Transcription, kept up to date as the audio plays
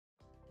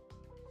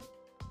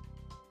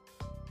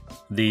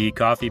The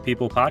Coffee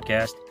People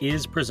podcast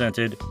is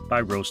presented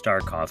by Roastar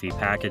Coffee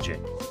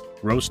Packaging.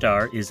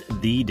 Roastar is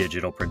the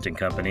digital printing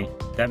company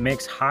that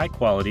makes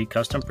high-quality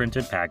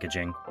custom-printed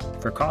packaging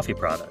for coffee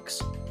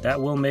products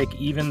that will make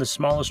even the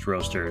smallest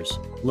roasters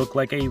look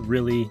like a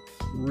really,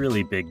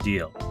 really big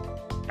deal.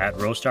 At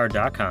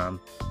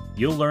roastar.com,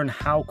 you'll learn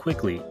how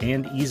quickly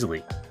and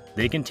easily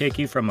they can take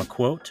you from a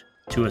quote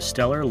to a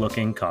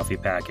stellar-looking coffee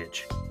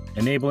package,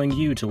 enabling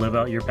you to live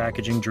out your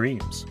packaging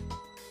dreams.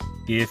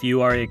 If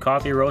you are a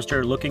coffee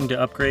roaster looking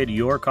to upgrade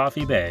your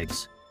coffee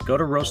bags, go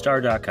to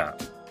roastar.com.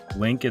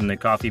 Link in the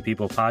Coffee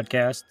People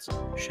podcast's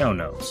show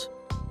notes.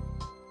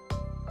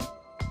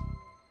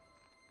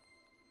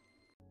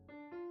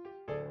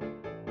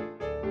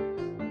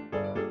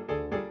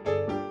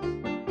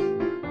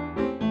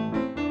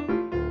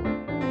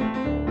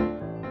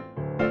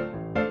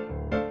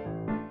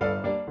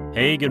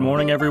 Hey, good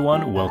morning,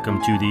 everyone.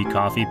 Welcome to the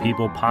Coffee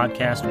People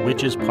podcast,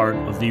 which is part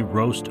of the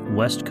Roast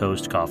West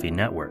Coast Coffee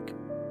Network.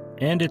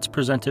 And it's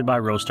presented by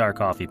Roastar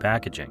Coffee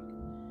Packaging.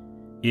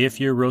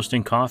 If you're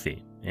roasting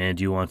coffee and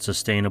you want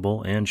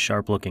sustainable and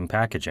sharp-looking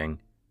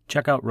packaging,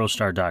 check out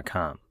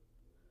roastar.com.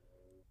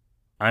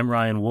 I'm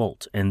Ryan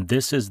Wolt, and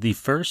this is the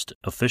first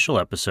official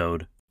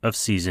episode of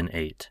Season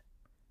 8.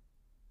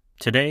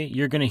 Today,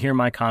 you're going to hear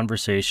my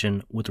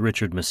conversation with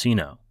Richard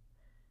Masino.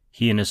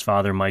 He and his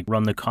father Mike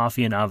run the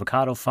coffee and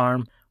avocado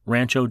farm,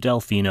 Rancho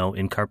Delfino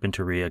in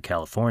Carpinteria,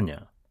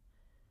 California.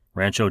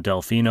 Rancho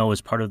Delfino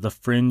is part of the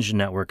fringe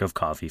network of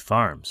coffee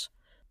farms.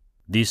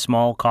 These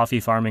small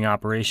coffee farming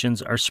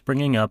operations are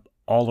springing up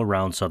all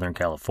around Southern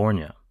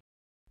California.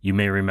 You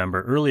may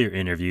remember earlier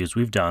interviews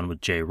we've done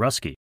with Jay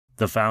Ruskey,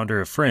 the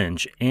founder of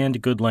Fringe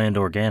and Goodland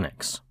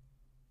Organics.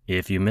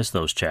 If you missed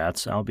those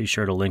chats, I'll be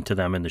sure to link to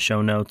them in the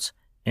show notes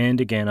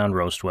and again on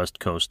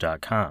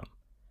roastwestcoast.com.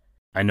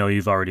 I know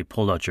you've already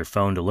pulled out your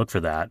phone to look for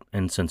that,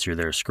 and since you're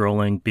there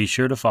scrolling, be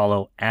sure to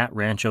follow at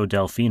Rancho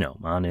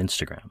Delfino on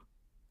Instagram.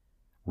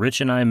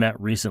 Rich and I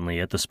met recently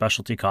at the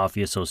Specialty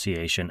Coffee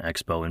Association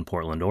Expo in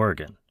Portland,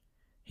 Oregon.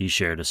 He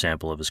shared a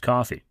sample of his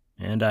coffee,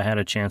 and I had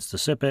a chance to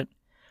sip it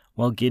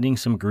while getting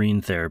some green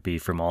therapy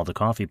from all the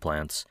coffee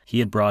plants he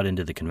had brought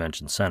into the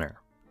convention center.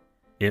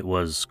 It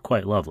was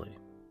quite lovely,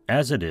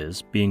 as it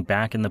is being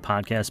back in the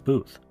podcast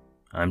booth.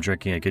 I'm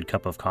drinking a good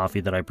cup of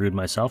coffee that I brewed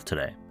myself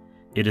today.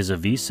 It is a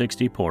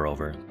V60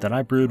 pour-over that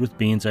I brewed with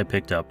beans I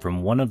picked up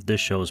from one of this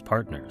show's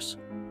partners,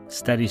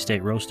 Steady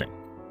State Roasting.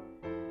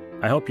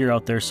 I hope you're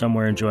out there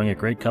somewhere enjoying a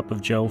great cup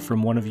of joe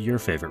from one of your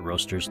favorite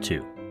roasters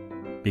too,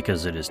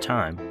 because it is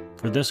time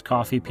for this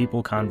Coffee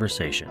People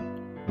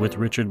conversation with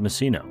Richard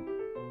Masino,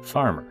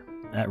 farmer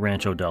at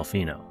Rancho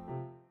Delfino.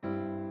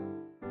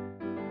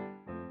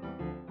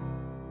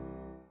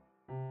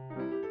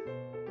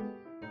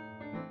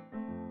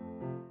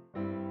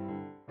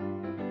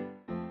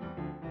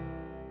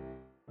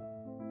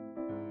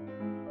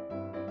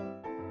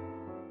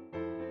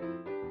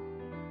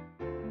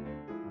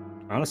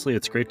 Honestly,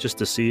 it's great just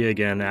to see you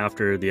again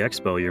after the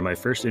expo. You're my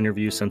first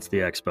interview since the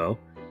expo.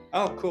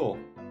 Oh, cool.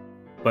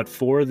 But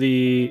for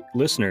the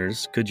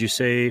listeners, could you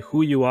say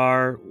who you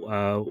are,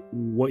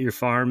 what your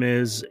farm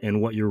is,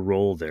 and what your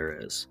role there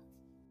is?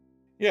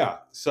 Yeah.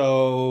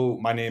 So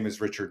my name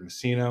is Richard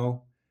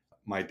Masino.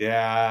 My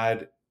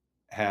dad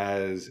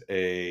has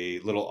a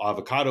little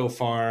avocado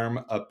farm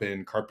up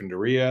in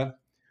Carpinteria,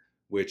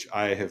 which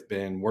I have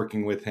been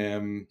working with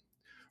him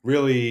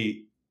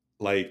really,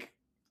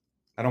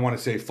 I don't want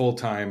to say full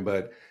time,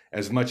 but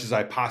as much as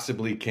I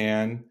possibly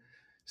can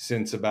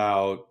since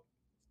I've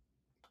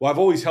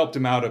always helped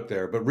him out up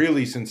there, but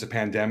really since the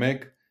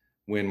pandemic,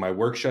 when my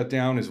work shut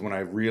down is when I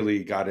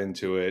really got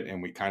into it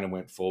and we kind of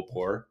went full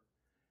bore.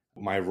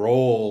 My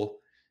role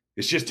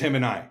is just him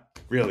and I,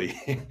 really.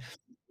 We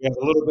have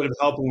a little bit of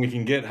help when we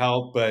can get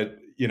help, but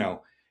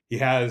he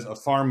has a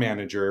farm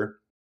manager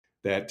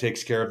that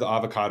takes care of the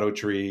avocado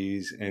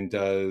trees and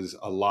does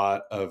a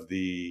lot of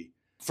the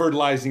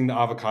fertilizing the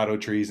avocado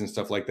trees and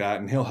stuff like that.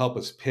 And he'll help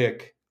us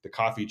pick the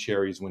coffee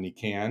cherries when he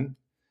can.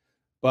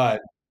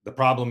 But the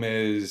problem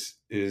is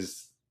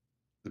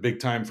the big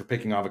time for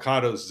picking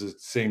avocados is the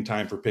same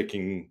time for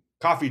picking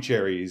coffee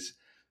cherries.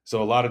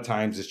 So a lot of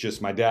times it's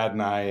just my dad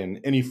and I and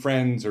any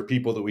friends or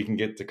people that we can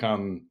get to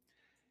come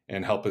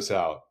and help us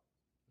out.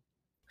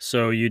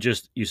 So you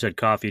said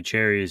coffee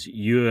cherries.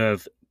 You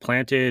have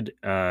planted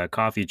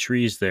coffee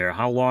trees there.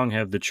 How long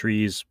have the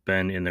trees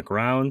been in the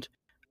ground?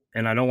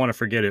 And I don't want to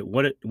forget it.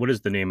 What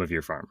is the name of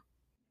your farm?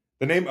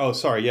 The name of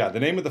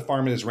the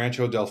farm is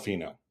Rancho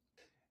Delfino.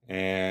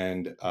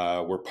 And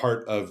we're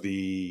part of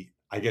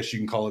I guess you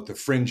can call it the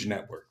Fringe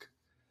Network,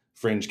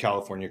 Fringe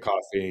California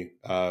Coffee,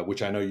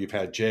 which I know you've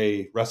had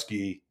Jay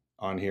Ruskey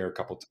on here a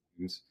couple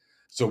times.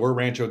 So we're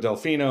Rancho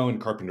Delfino in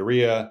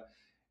Carpinteria.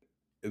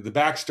 The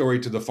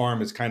backstory to the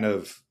farm is kind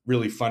of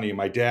really funny.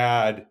 My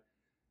dad,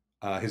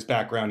 his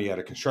background, he had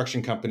a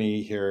construction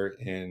company here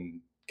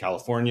in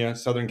California,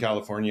 Southern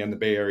California, in the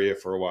Bay Area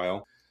for a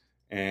while.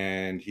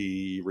 And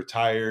he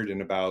retired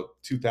in about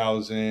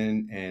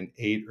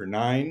 2008 or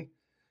 9.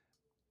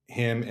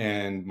 Him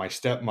and my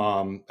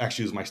stepmom,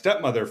 actually it was my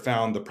stepmother,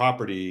 found the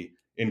property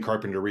in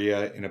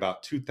Carpinteria in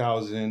about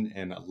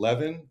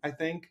 2011, I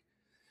think.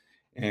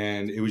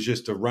 And it was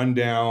just a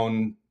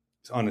rundown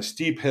on a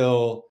steep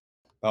hill,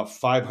 about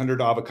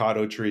 500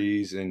 avocado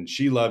trees. And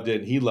she loved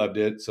it and he loved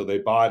it. So they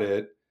bought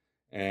it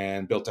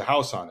and built a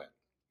house on it.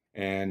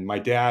 And my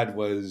dad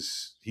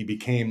he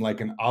became like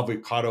an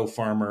avocado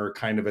farmer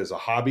kind of as a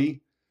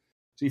hobby.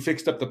 So he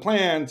fixed up the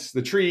plants,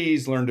 the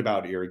trees, learned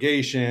about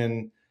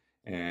irrigation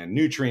and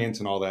nutrients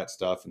and all that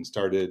stuff, and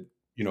started,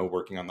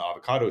 working on the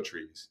avocado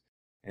trees.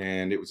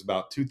 And it was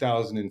about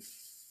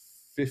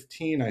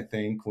 2015, I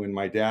think, when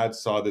my dad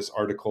saw this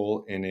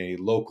article in a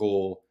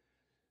local,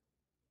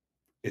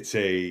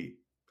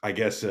 I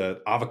guess, a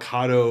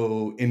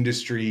avocado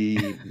industry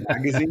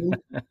magazine.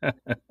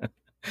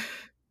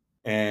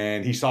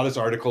 And he saw this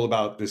article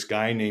about this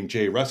guy named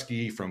Jay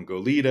Ruskey from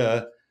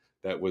Goleta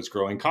that was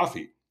growing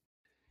coffee.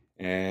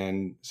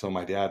 And so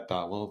my dad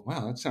thought, well,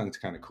 wow, that sounds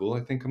kind of cool.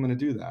 I think I'm going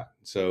to do that.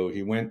 So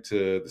he went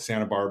to the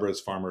Santa Barbara's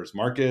farmers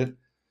market,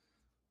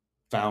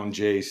 found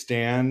Jay's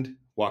stand,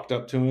 walked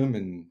up to him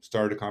and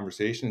started a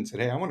conversation and said,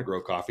 hey, I want to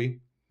grow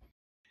coffee.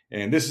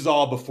 And this is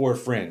all before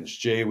Fringe.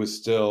 Jay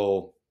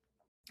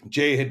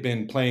had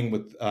been playing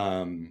with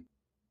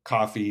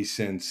coffee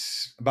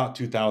since about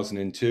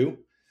 2002.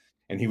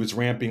 And he was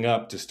ramping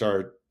up to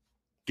start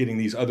getting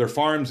these other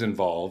farms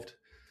involved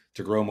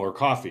to grow more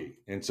coffee.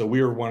 And so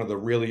we were one of the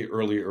really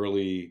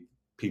early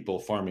people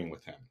farming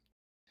with him.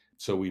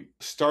 So we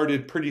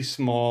started pretty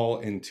small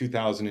in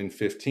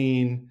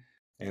 2015,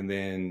 and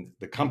then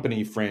the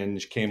company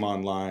Fringe came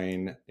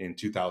online in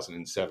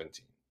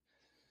 2017.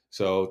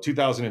 So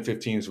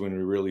 2015 is when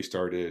we really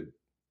started,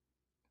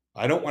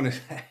 I don't want to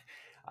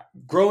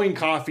growing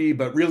coffee,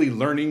 but really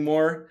learning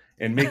more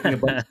and making a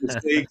bunch of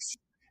mistakes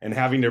and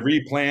having to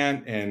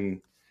replant.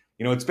 And,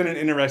 it's been an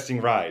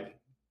interesting ride.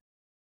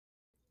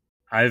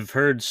 I've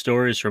heard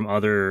stories from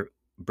other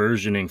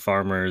burgeoning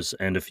farmers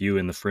and a few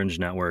in the Fringe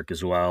network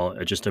as well,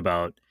 just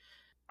about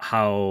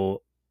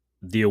how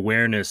the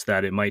awareness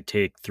that it might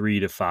take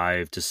 3 to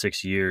 5 to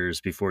 6 years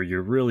before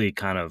you're really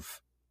kind of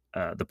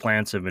the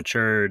plants have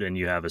matured and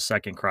you have a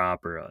second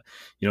crop, or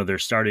they're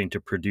starting to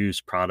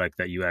produce product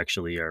that you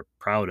actually are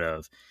proud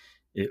of.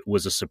 It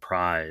was a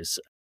surprise.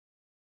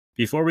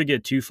 Before we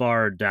get too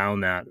far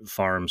down that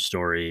farm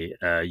story,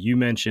 you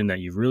mentioned that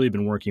you've really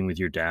been working with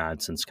your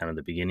dad since kind of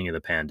the beginning of the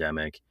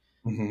pandemic.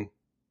 Mm-hmm.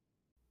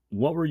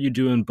 What were you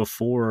doing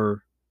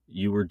before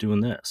you were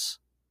doing this?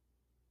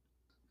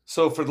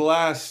 So for the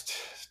last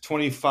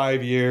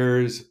 25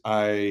 years,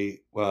 I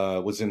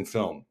was in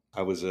film.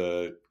 I was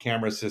a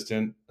camera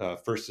assistant,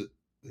 focus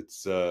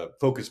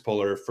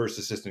puller, first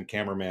assistant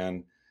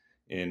cameraman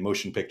in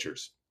motion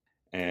pictures.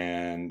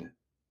 And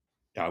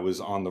I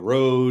was on the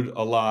road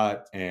a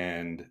lot.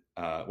 And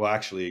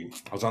actually,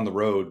 I was on the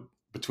road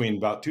between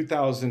about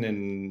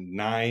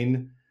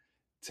 2009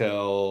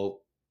 till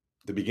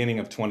the beginning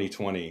of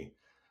 2020.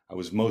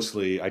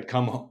 I'd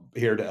come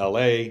here to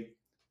LA,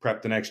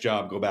 prep the next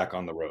job, go back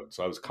on the road.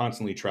 So I was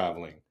constantly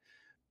traveling.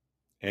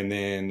 And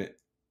then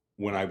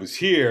when I was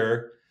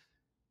here,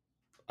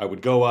 I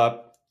would go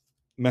up,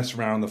 mess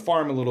around on the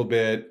farm a little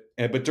bit.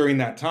 But during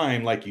that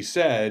time, like you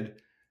said,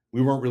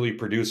 we weren't really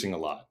producing a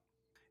lot.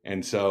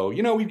 And so,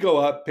 we'd go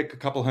up, pick a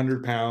couple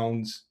 100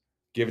 pounds,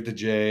 give it to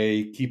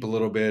Jay, keep a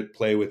little bit,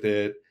 play with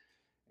it.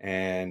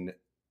 And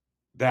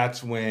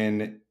that's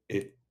when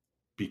it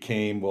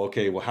became,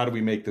 how do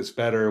we make this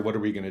better? What are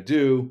we going to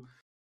do?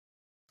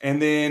 And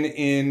then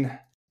in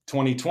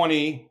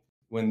 2020,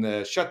 when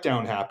the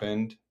shutdown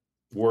happened,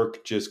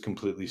 work just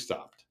completely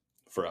stopped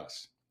for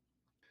us,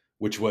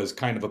 which was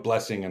kind of a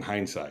blessing in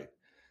hindsight,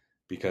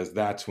 because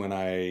that's when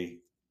I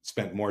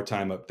spent more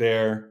time up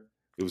there.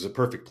 It was a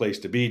perfect place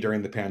to be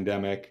during the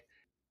pandemic.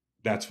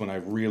 That's when I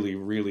really,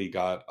 really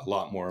got a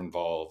lot more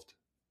involved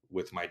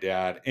with my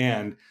dad.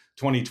 And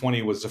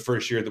 2020 was the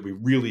first year that we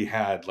really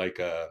had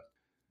like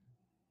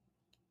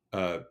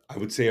I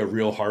would say a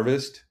real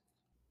harvest.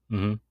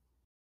 Mm-hmm.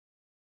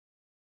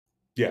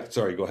 Yeah,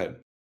 sorry, go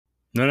ahead.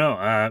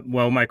 No.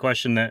 Well, my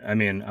question I'm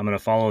going to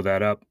follow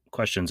that up.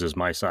 Questions is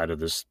my side of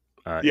this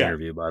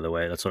interview, by the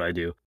way. That's what I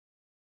do.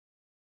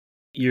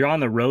 You're on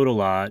the road a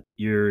lot.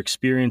 You're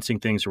experiencing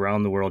things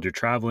around the world. You're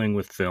traveling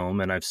with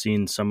film, and I've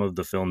seen some of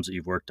the films that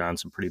you've worked on,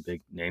 some pretty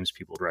big names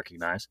people would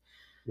recognize.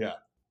 Yeah.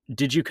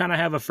 Did you kind of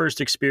have a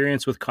first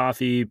experience with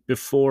coffee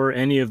before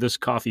any of this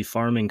coffee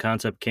farming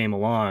concept came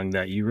along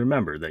that you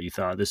remember, that you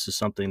thought this is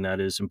something that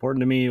is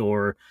important to me?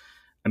 Or,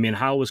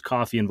 how was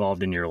coffee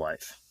involved in your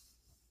life?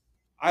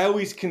 I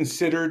always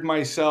considered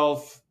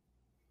myself,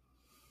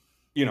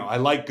 I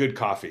like good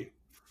coffee.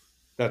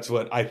 That's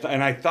what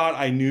and I thought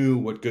I knew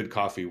what good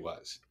coffee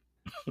was.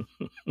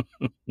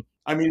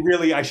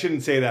 Really, I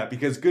shouldn't say that,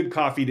 because good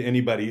coffee to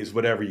anybody is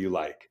whatever you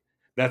like.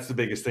 That's the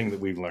biggest thing that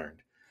we've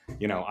learned.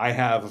 I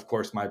have, of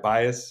course, my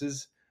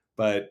biases,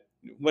 but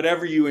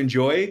whatever you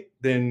enjoy,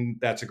 then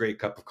that's a great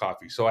cup of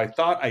coffee. So I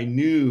thought I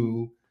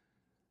knew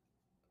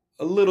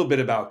a little bit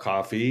about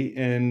coffee,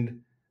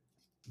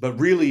 but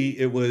really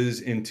it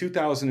was in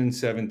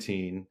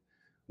 2017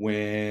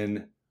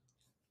 when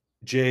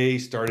Jay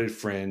started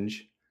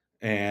Fringe,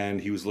 and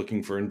he was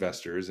looking for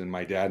investors, and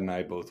my dad and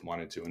I both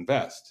wanted to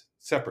invest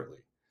separately.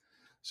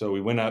 So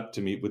we went up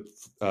to meet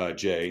with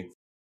Jay,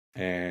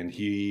 and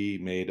he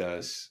made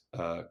us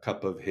a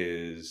cup of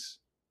his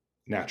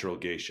natural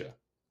geisha.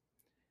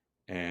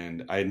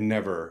 And I'd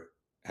never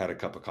had a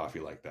cup of coffee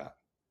like that.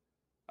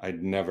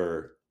 I'd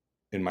never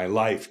in my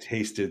life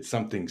tasted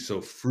something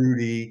so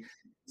fruity,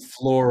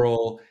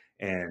 floral,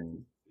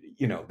 and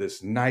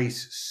this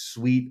nice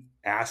sweet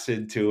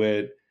acid to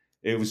it.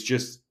 It was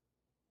just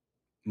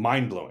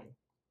mind blowing.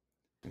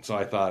 And so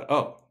I thought,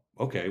 oh,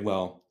 okay,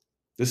 well,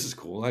 this is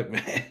cool. I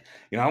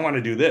want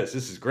to do this.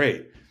 This is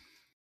great.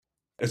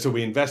 And so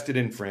we invested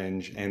in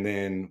Fringe, and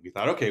then we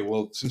thought, okay,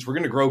 well, since we're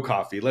going to grow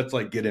coffee, let's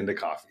get into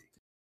coffee.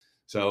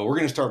 So we're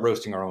going to start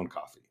roasting our own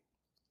coffee.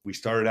 We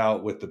started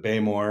out with the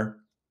Baymore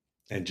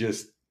and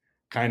just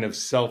kind of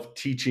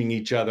self-teaching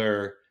each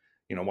other,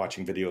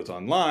 watching videos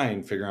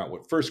online, figuring out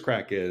what first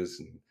crack is.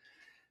 And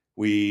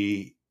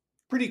we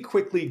pretty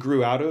quickly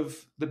grew out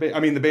of the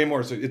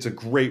Baymore. It's a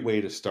great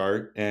way to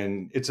start,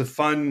 and it's a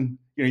fun,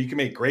 you can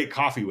make great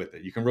coffee with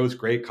it. You can roast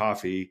great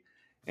coffee,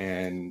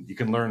 and you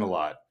can learn a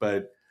lot.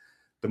 But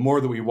the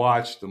more that we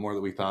watched, the more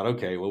that we thought,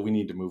 okay, well, we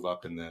need to move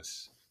up in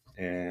this.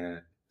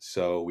 And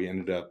so we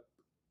ended up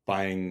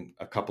buying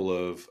a couple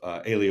of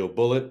Aleo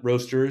Bullet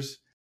roasters.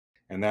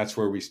 And that's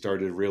where we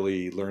started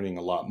really learning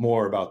a lot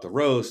more about the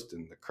roast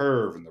and the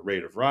curve and the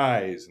rate of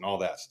rise and all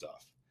that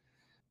stuff.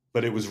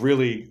 But it was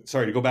really,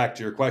 sorry to go back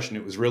to your question,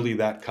 it was really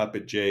that cup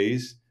at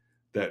Jay's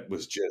that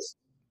was just,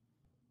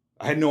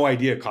 I had no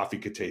idea coffee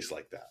could taste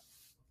like that.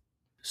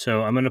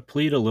 So I'm going to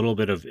plead a little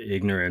bit of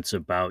ignorance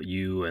about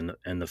you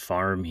and the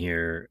farm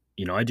here.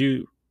 I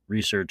do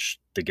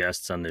research the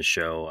guests on this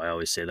show. I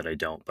always say that I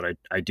don't, but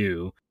I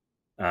do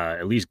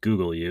at least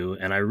Google you.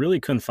 And I really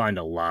couldn't find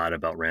a lot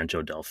about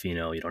Rancho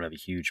Delfino. You don't have a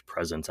huge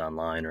presence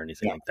online or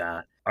anything like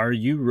that. Are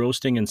you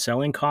roasting and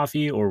selling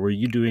coffee, or were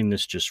you doing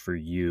this just for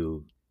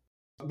you?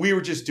 We were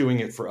just doing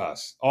it for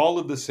us. All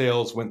of the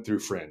sales went through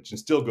Fringe and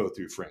still go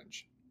through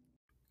Fringe.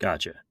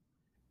 Gotcha.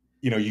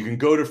 You can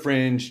go to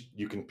Fringe,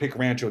 you can pick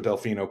Rancho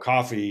Delfino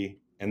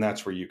coffee, and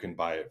that's where you can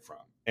buy it from.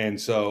 And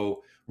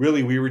so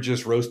really we were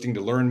just roasting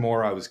to learn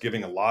more. I was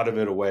giving a lot of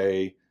it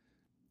away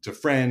to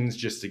friends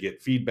just to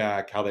get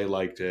feedback, how they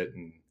liked it.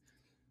 And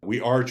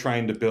we are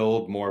trying to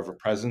build more of a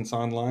presence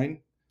online,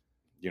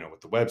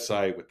 with the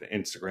website, with the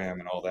Instagram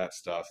and all that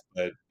stuff.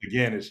 But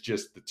again, it's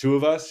just the two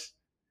of us,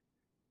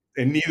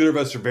 and neither of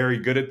us are very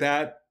good at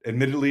that.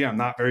 Admittedly, I'm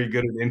not very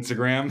good at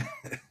Instagram.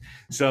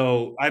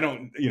 So I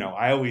don't,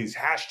 I always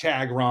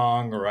hashtag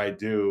wrong, or I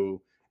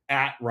do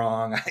at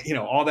wrong,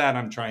 all that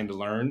I'm trying to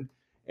learn.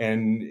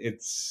 And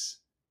it's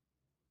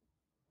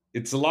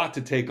a lot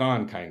to take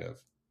on, kind of.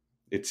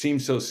 It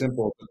seems so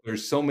simple, but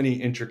there's so many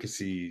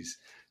intricacies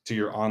to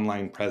your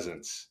online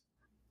presence.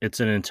 It's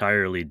an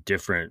entirely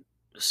different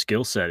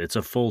skill set. It's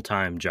a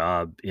full-time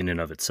job in and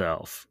of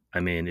itself. I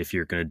mean, if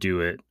you're going to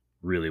do it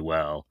really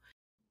well.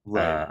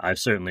 Right. I've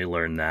certainly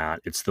learned that.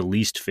 It's the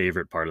least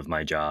favorite part of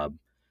my job,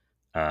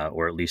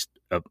 or at least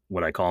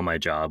what I call my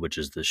job, which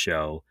is the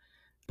show.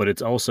 But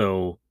it's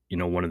also,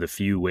 one of the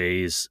few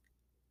ways,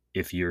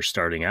 if you're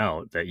starting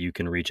out, that you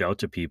can reach out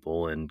to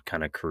people and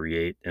kind of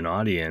create an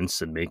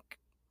audience and make,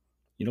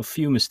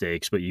 few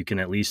mistakes, but you can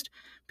at least,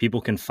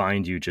 people can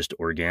find you just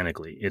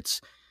organically.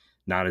 It's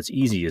not as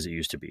easy as it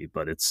used to be,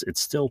 but it's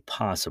still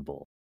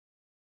possible.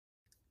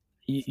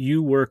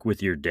 You work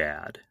with your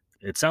dad.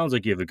 It sounds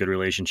like you have a good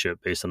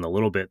relationship based on the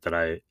little bit that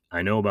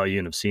I know about you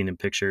and have seen in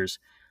pictures.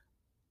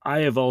 I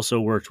have also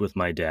worked with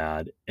my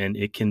dad, and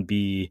it can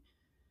be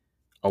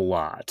a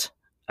lot.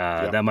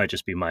 Yeah. That might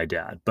just be my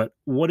dad. But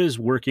what is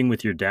working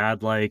with your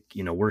dad like?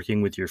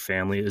 Working with your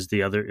family?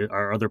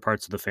 Are other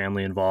parts of the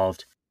family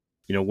involved?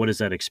 What is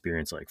that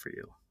experience like for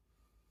you?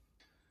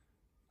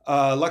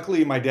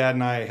 Luckily, my dad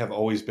and I have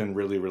always been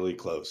really, really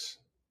close.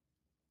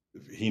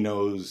 He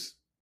knows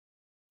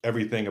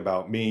everything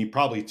about me,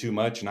 probably too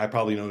much, and I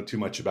probably know too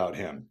much about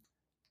him.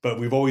 But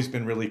we've always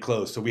been really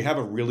close. So we have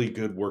a really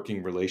good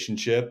working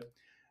relationship.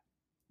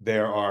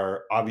 There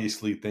are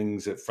obviously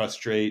things that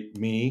frustrate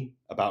me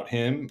about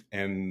him,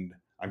 and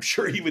I'm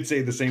sure he would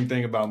say the same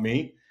thing about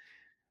me.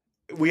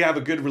 We have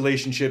a good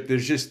relationship.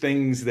 There's just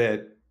things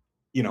that,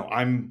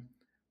 I'm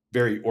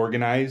very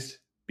organized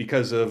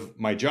because of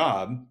my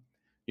job.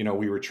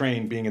 We were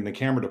trained being in the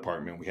camera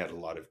department. We had a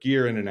lot of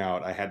gear in and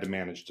out. I had to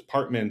manage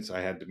departments. I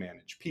had to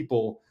manage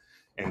people.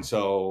 And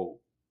so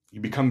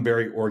you become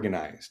very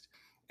organized.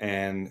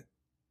 And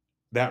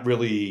that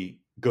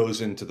really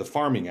goes into the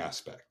farming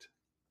aspect.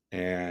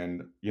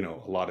 And,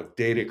 a lot of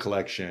data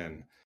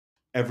collection.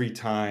 Every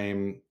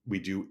time we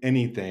do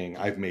anything,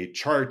 I've made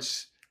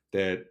charts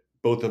that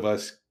both of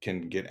us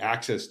can get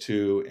access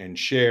to and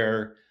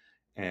share.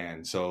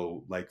 And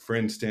so, for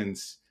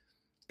instance,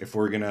 if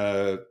we're going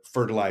to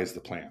fertilize the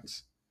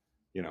plants,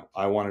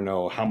 I want to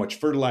know how much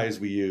fertilizer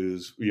we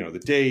use,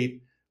 the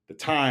date, the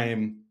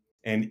time.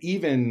 And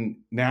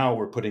even now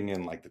we're putting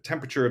in the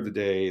temperature of the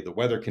day, the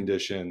weather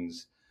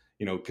conditions,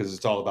 because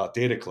it's all about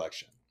data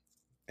collection.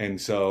 And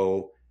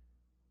so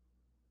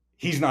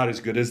he's not as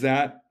good as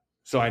that.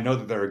 So I know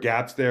that there are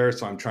gaps there.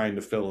 So I'm trying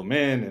to fill them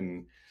in,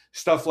 and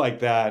stuff like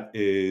that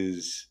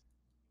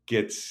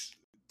gets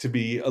to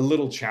be a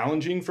little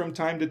challenging from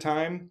time to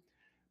time.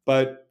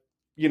 But,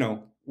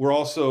 we're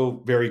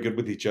also very good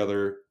with each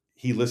other.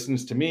 He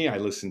listens to me, I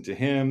listen to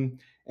him,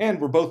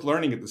 and we're both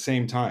learning at the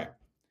same time.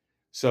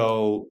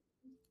 So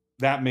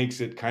that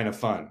makes it kind of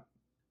fun.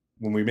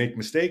 When we make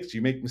mistakes,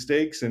 you make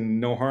mistakes,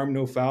 and no harm,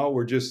 no foul.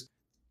 We're just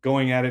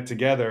going at it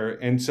together.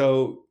 And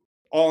so,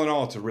 all in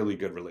all, it's a really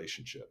good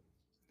relationship.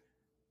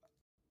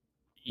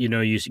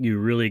 You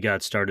really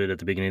got started at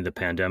the beginning of the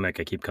pandemic.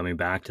 I keep coming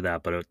back to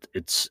that, but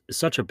it's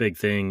such a big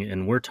thing,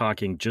 and we're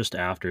talking just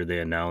after they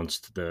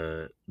announced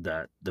that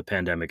the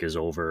pandemic is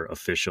over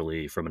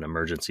officially from an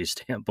emergency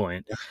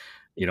standpoint.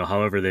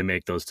 However they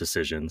make those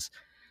decisions.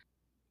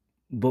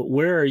 But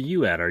where are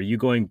you at? Are you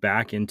going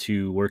back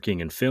into working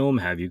in film?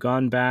 Have you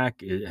gone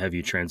back? Have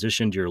you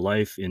transitioned your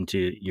life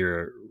into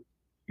your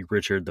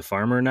Richard the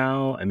farmer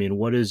now? I mean,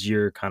 what is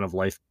your kind of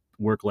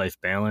work-life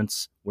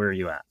balance? Where are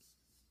you at?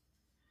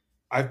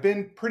 I've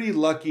been pretty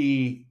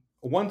lucky.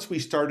 Once we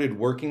started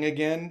working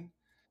again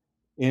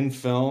in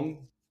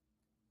film,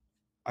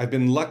 I've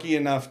been lucky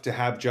enough to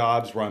have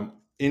jobs where I'm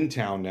in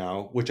town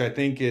now, which I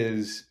think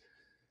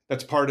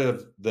that's part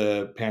of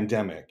the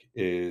pandemic.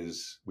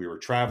 Is we were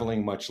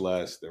traveling much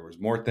less. There was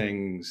more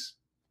things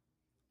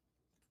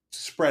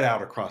spread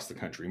out across the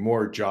country,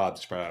 more jobs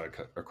spread out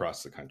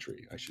across the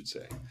country, I should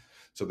say.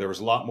 So there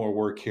was a lot more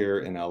work here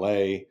in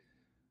LA,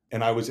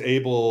 and I was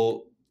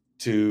able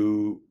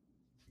to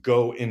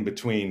go in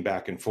between,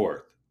 back and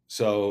forth.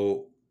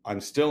 So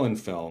I'm still in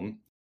film.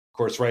 Of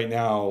course, right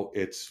now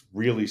it's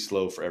really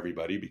slow for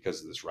everybody because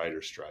of this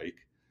writer's strike.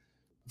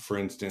 For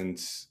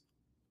instance,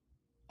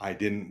 I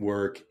didn't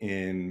work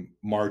in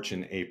March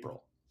and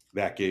April.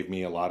 That gave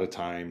me a lot of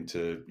time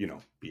to,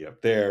 be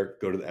up there,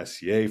 go to the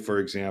SCA, for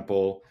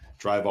example,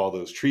 drive all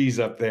those trees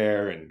up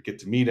there and get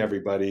to meet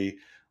everybody,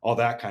 all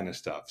that kind of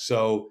stuff.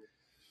 So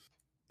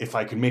if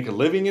I could make a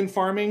living in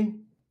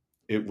farming,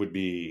 it would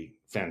be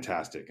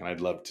fantastic. And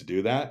I'd love to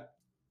do that.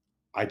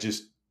 I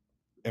just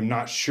am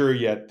not sure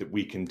yet that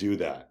we can do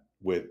that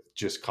with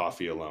just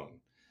coffee alone.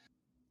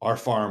 Our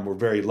farm, we're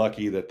very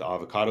lucky that the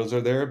avocados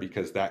are there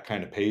because that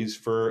kind of pays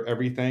for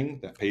everything,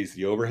 that pays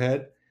the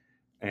overhead.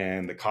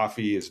 And the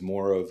coffee is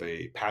more of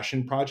a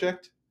passion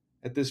project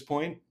at this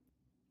point.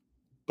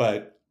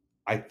 But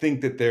I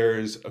think that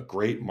there's a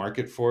great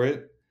market for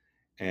it.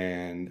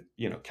 And,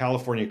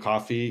 California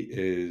coffee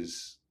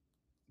is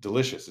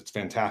delicious. It's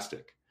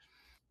fantastic.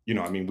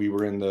 I mean, we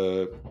were in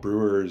the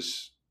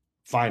Brewers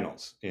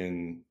finals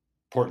in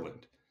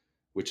Portland,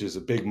 which is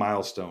a big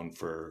milestone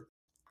for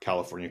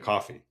California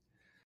coffee.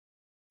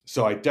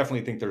 So I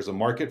definitely think there's a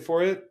market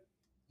for it.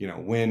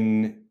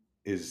 When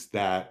is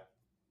that?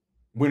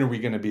 When are we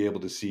going to be able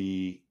to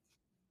see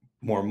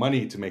more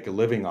money to make a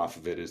living off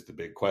of it is the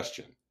big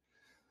question.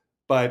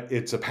 But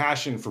it's a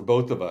passion for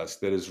both of us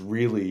that has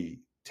really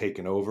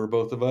taken over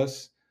both of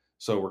us.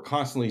 So we're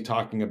constantly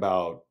talking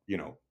about,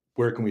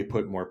 where can we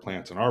put more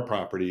plants on our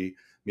property?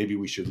 Maybe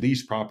we should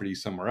lease property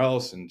somewhere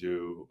else and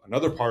do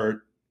another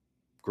part,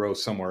 grow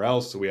somewhere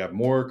else so we have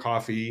more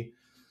coffee.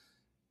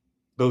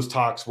 Those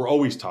talks, we're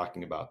always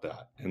talking about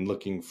that and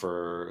looking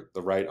for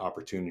the right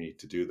opportunity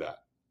to do that.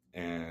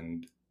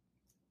 And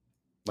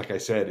like I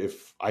said,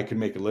 if I could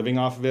make a living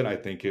off of it, I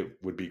think it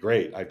would be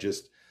great.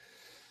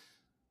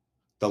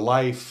 The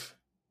life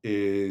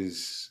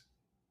is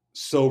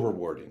so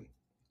rewarding.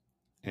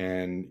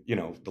 And,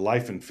 the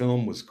life in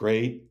film was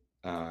great.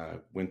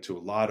 Went to a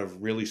lot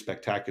of really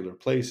spectacular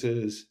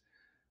places,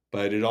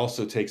 but it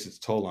also takes its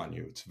toll on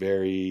you. It's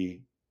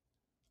very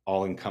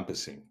all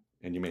encompassing,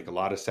 and you make a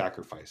lot of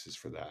sacrifices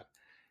for that.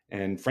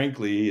 And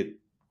frankly, it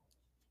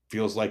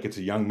feels like it's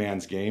a young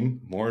man's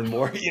game more and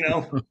more,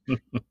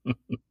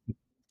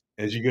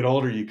 as you get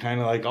older, you kind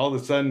of like all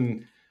of a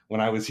sudden,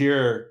 when I was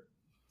here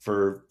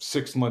for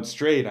 6 months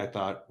straight, I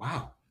thought,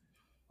 wow,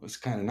 it's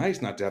kind of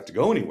nice not to have to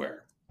go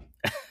anywhere.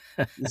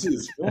 This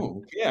is,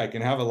 oh, yeah, I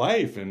can have a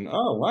life. And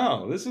oh,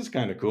 wow, this is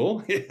kind of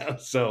cool. Yeah.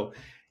 So,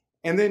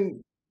 and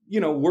then,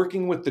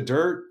 working with the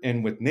dirt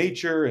and with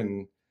nature.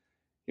 And,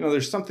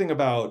 there's something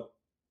about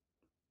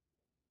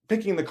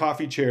picking the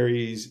coffee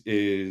cherries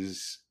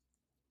is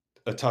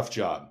a tough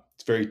job.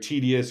 It's very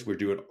tedious. We're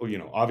doing,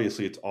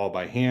 obviously it's all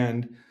by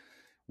hand.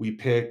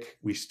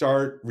 We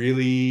start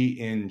really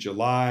in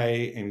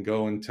July and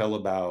go until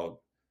about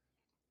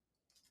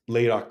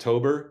late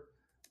October.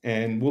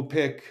 And we'll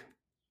pick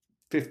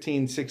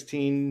 15,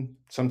 16,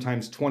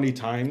 sometimes 20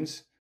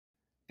 times.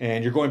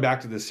 And you're going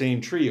back to the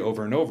same tree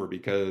over and over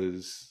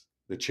because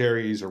the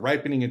cherries are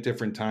ripening at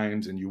different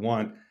times and you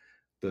want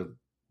the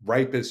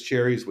ripest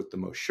cherries with the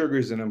most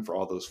sugars in them for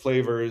all those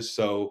flavors.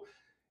 So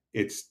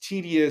it's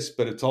tedious,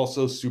 but it's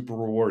also super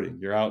rewarding.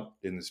 You're out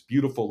in this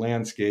beautiful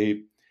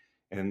landscape.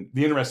 And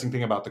the interesting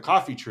thing about the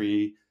coffee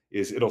tree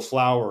is it'll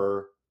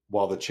flower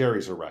while the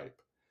cherries are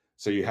ripe.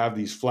 So you have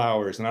these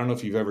flowers, and I don't know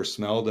if you've ever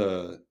smelled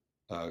a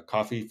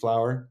coffee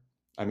flower.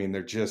 I mean,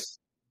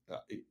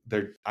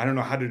 I don't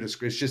know how to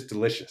describe. It's just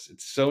delicious.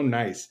 It's so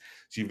nice.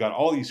 So you've got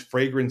all these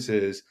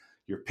fragrances.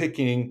 you're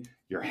picking,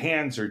 your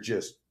hands are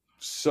just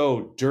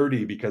so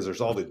dirty because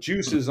there's all the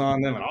juices on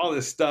them and all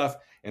this stuff.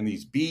 And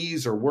these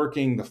bees are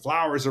working the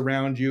flowers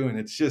around you. And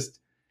it's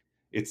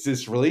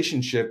this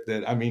relationship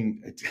that, I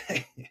mean, it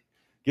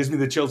gives me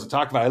the chills to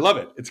talk about. I love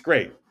it. It's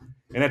great.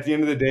 And at the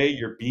end of the day,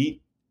 you're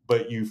beat,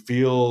 but you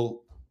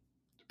feel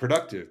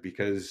productive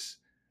because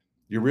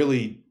you're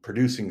really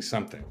producing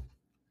something.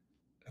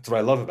 That's what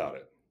I love about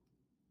it.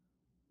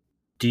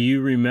 Do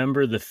you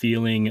remember the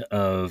feeling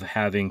of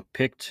having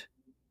picked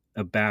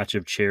a batch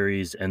of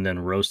cherries and then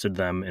roasted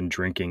them and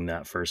drinking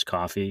that first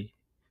coffee?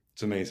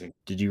 It's amazing.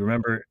 Did you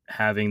remember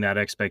having that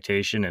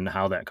expectation and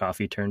how that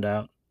coffee turned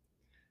out?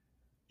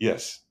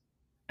 Yes.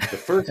 The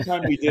first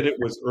time we did it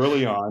was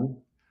early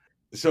on.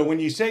 So when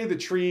you say the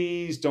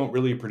trees don't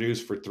really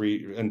produce for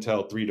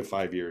until 3 to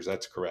 5 years,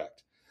 that's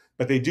correct.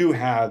 But they do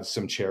have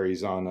some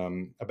cherries on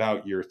them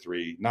about year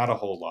 3, not a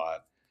whole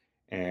lot,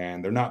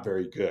 and they're not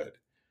very good.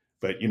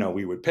 But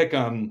we would pick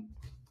them,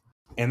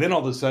 and then all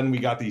of a sudden we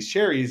got these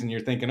cherries, and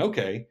you're thinking,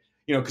 okay,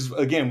 because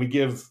again, we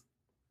give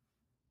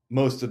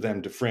most of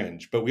them to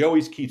Fringe, but we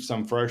always keep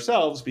some for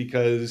ourselves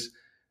because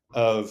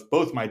of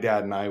both my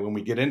dad and I. When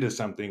we get into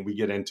something, we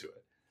get into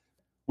it.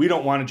 We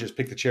don't want to just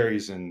pick the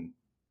cherries and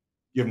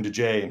give them to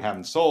Jay and have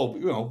them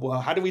sold.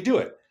 Well, how do we do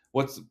it?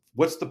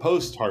 What's the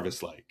post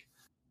harvest like?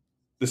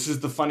 This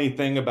is the funny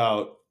thing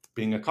about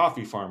being a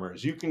coffee farmer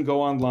is you can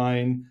go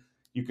online,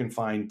 you can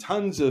find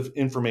tons of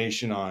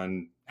information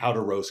on how to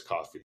roast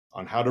coffee,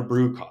 on how to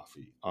brew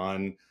coffee,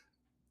 on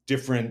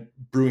different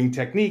brewing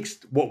techniques.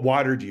 What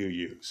water do you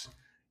use?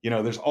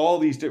 There's all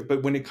these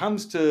but when it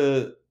comes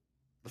to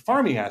the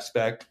farming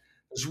aspect,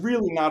 there's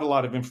really not a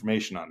lot of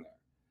information on there.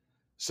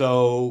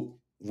 So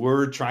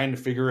we're trying to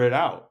figure it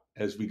out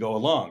as we go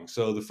along.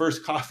 So the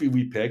first coffee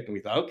we picked, and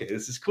we thought, okay,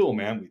 this is cool,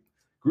 man. We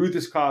grew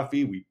this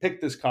coffee, we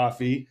picked this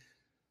coffee,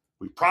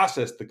 we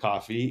processed the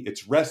coffee.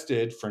 It's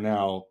rested for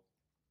now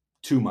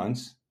 2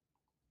 months,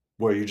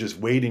 where you're just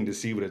waiting to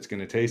see what it's going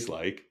to taste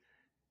like.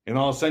 And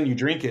all of a sudden you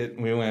drink it,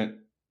 and we went,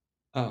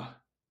 oh,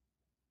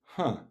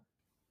 huh.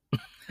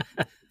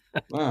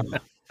 Wow.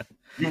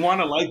 You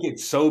want to like it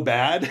so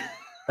bad,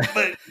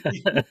 but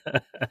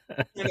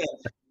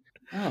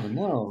oh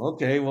no,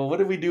 okay, well, what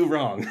did we do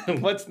wrong?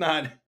 What's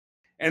not?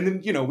 And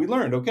then, we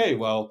learned, okay,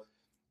 well,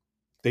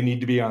 they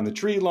need to be on the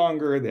tree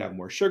longer, they have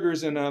more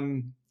sugars in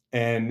them.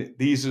 And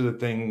these are the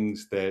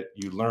things that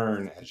you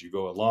learn as you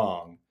go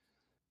along,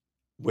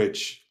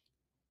 which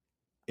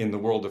in the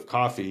world of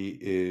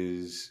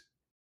coffee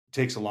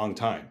takes a long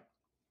time.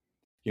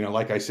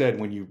 Like I said,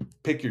 when you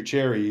pick your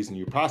cherries and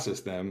you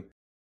process them,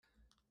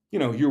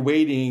 you're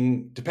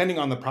waiting, depending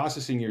on the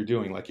processing you're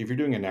doing. Like if you're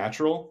doing a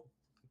natural,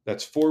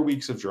 that's 4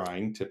 weeks of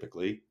drying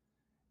typically.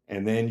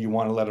 And then you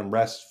want to let them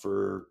rest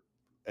for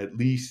at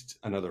least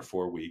another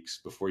 4 weeks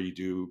before you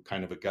do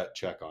kind of a gut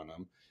check on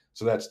them.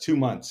 So that's 2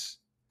 months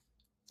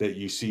that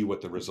you see what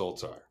the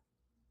results are.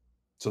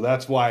 So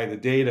that's why the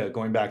data,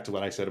 going back to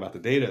what I said about the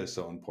data, is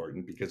so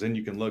important, because then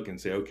you can look and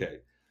say,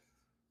 okay,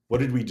 what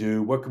did we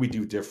do? What can we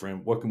do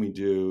different? What can we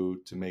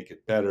do to make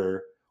it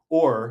better?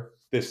 Or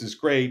this is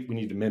great, we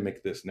need to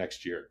mimic this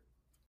next year.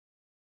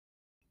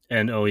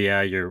 And oh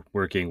yeah, you're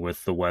working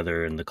with the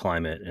weather and the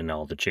climate and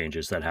all the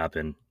changes that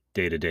happen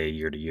day to day,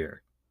 year to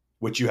year,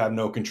 which you have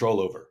no control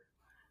over.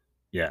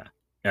 Yeah.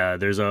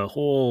 There's a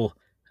whole,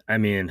 I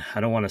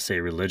don't want to say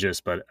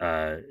religious, but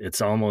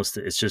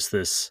it's just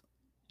this,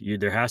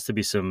 there has to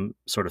be some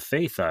sort of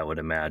faith, I would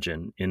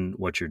imagine, in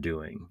what you're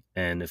doing.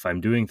 And if I'm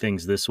doing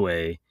things this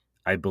way,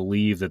 I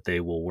believe that they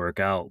will work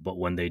out. But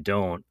when they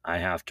don't, I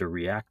have to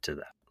react to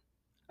that.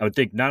 I would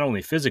think not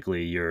only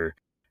physically you're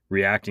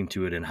reacting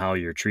to it and how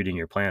you're treating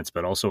your plants,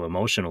 but also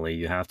emotionally,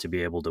 you have to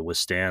be able to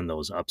withstand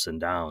those ups and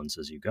downs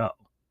as you go.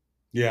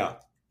 Yeah.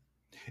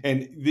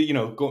 And,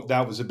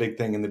 that was a big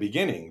thing in the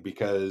beginning,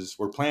 because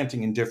we're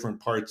planting in different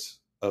parts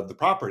of the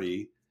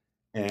property,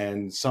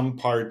 and some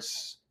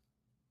parts,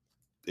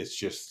 it's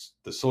just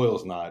the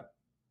soil's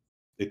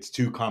it's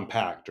too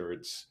compact, or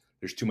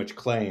there's too much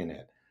clay in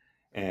it.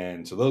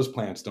 And so those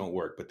plants don't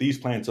work. But these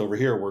plants over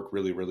here work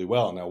really, really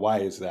well. Now, why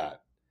is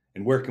that?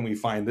 And where can we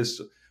find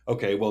this?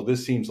 Okay, well,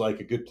 this seems like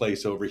a good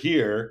place over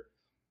here,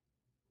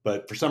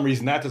 but for some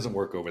reason that doesn't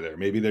work over there.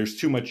 Maybe there's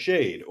too much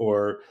shade,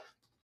 or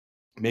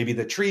maybe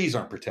the trees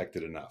aren't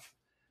protected enough.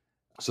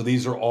 So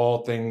these are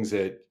all things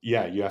that,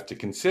 you have to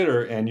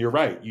consider. And you're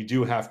right. You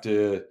do have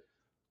to,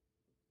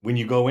 when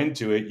you go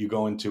into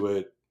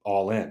it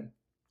all in,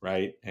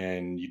 right?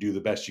 And you do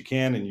the best you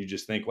can. And you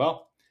just think,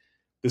 well,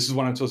 this is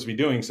what I'm supposed to be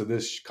doing, so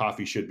this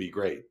coffee should be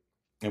great.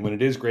 And when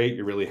it is great,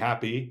 you're really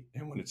happy.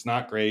 And when it's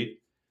not great,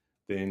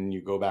 then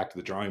you go back to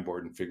the drawing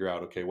board and figure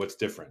out, okay, what's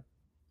different?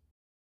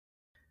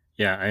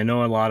 Yeah, I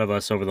know a lot of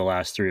us over the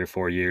last 3 or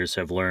 4 years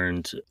have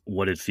learned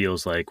what it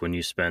feels like when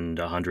you spend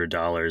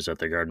 $100 at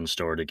the garden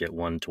store to get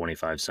one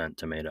 25-cent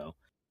tomato.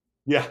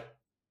 Yeah.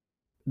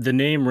 The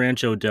name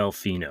Rancho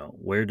Delfino,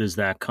 where does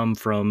that come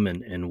from,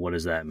 and what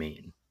does that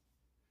mean?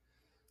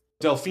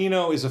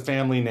 Delfino is a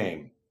family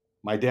name.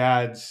 My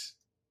dad's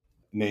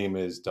name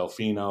is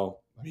Delfino.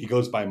 He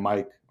goes by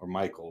Mike or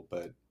Michael,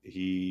 but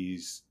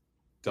he's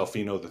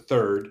Delfino the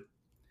third.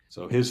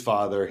 So his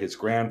father, his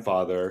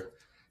grandfather,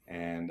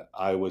 and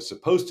I was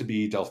supposed to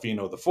be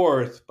Delfino the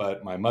fourth,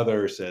 but my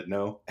mother said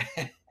no,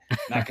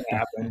 not going to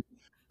happen.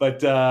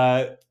 But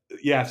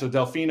yeah, so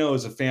Delfino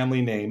is a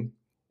family name,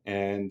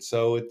 and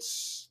so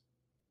it's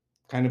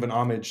kind of an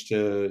homage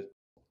to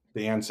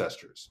the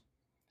ancestors.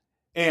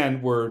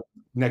 And we're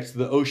next to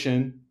the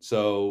ocean,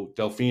 so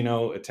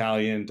Delfino,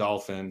 Italian,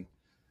 dolphin,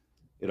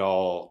 it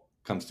all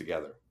comes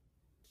together.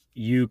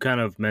 You kind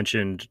of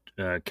mentioned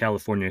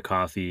California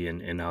coffee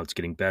and how it's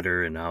getting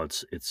better and how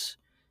it's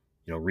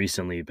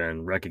recently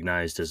been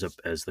recognized as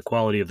the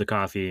quality of the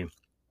coffee.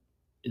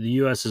 The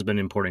U.S. has been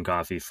importing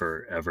coffee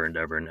forever and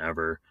ever and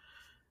ever.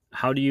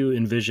 How do you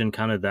envision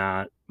kind of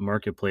that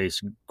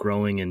marketplace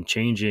growing and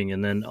changing?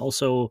 And then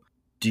also,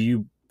 do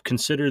you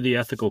consider the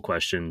ethical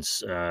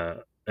questions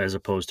as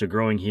opposed to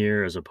growing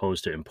here, as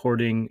opposed to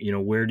importing?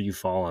 Where do you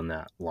fall on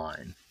that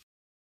line?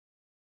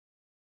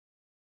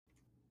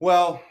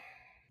 Well,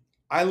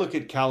 I look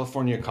at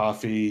California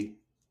coffee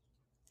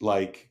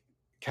like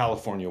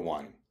California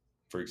wine,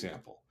 for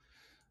example.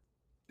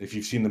 If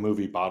you've seen the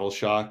movie Bottle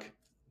Shock,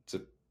 it's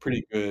a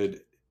pretty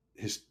good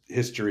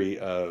history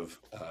of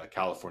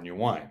California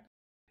wine.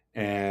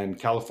 And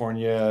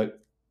California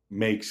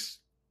makes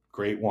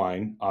great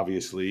wine,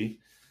 obviously.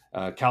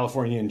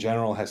 California in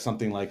general has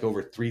something like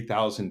over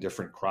 3,000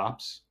 different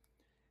crops.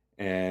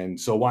 And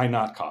so why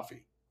not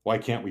coffee? Why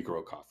can't we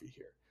grow coffee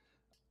here?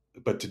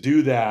 But to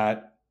do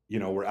that,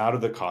 we're out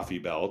of the coffee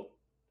belt.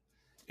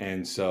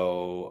 And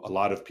so a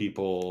lot of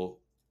people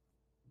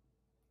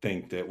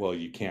think that, well,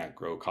 you can't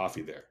grow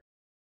coffee there.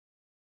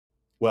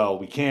 Well,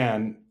 we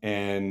can,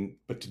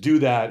 but to do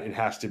that, it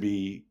has to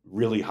be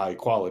really high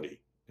quality.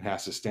 It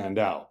has to stand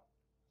out,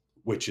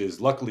 which is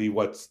luckily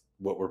what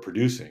we're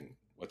producing,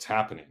 what's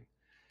happening.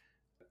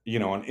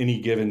 On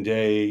any given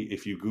day,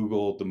 if you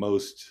Google the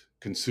most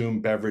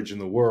consumed beverage in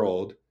the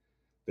world,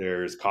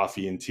 there's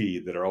coffee and tea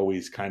that are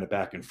always kind of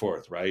back and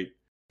forth, right?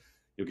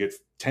 You'll get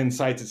 10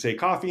 sites that say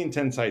coffee and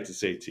 10 sites that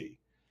say tea.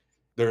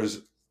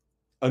 There's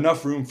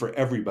enough room for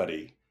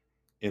everybody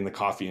in the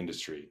coffee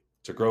industry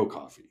to grow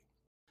coffee.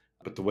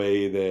 But the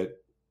way that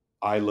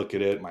I look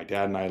at it, my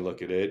dad and I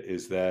look at it,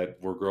 is that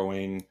we're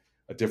growing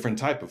a different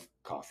type of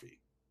coffee.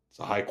 It's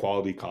a high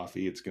quality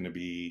coffee. It's going to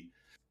be,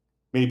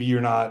 maybe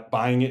you're not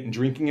buying it and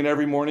drinking it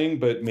every morning,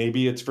 but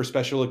maybe it's for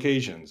special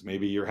occasions.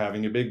 Maybe you're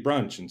having a big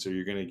brunch, and so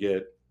you're going to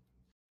get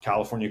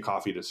California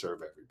coffee to serve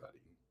everybody.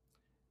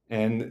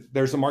 And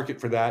there's a market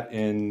for that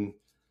in,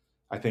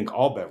 I think,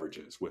 all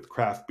beverages, with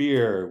craft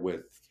beer,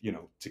 with,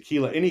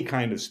 tequila, any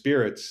kind of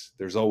spirits.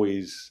 There's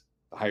always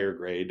a higher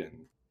grade,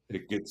 and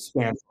it gets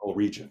spans the whole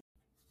region.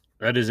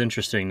 That is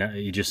interesting. That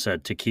you just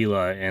said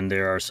tequila, and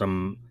there are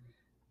some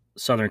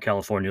Southern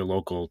California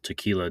local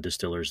tequila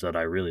distillers that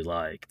I really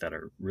like, that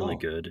are really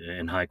good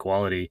and high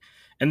quality,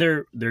 and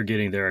they're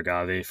getting their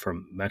agave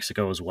from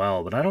Mexico as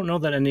well. But I don't know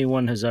that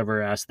anyone has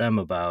ever asked them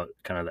about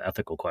kind of the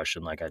ethical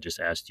question like I just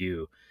asked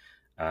you.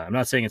 I'm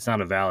not saying it's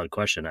not a valid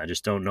question. I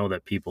just don't know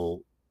that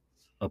people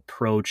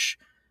approach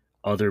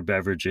other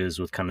beverages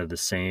with kind of the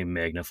same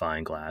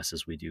magnifying glass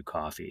as we do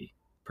coffee.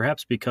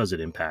 Perhaps because it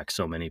impacts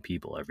so many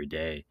people every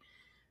day.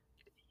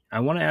 I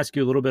want to ask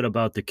you a little bit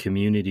about the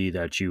community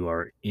that you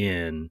are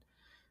in.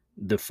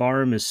 The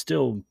farm is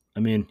still,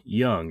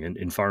 young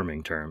in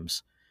farming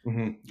terms.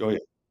 Mm-hmm. Oh, yeah.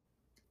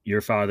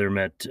 Your father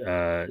met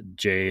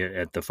Jay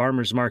at the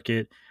farmer's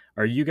market.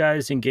 Are you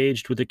guys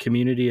engaged with the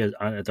community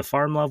at the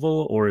farm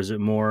level, or is it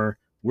more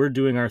we're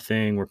doing our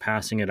thing, we're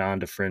passing it on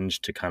to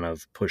Fringe to kind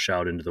of push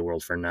out into the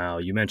world for now?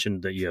 You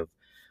mentioned that you have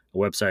a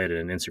website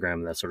and an Instagram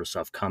and that sort of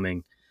stuff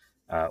coming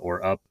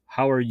or up.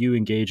 How are you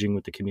engaging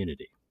with the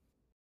community?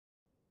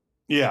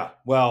 Yeah.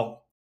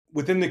 Well,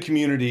 within the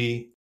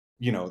community,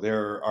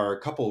 there are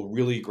a couple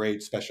really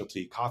great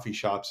specialty coffee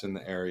shops in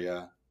the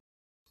area.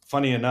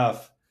 Funny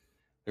enough,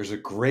 there's a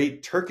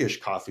great Turkish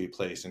coffee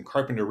place in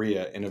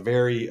Carpinteria in a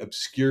very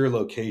obscure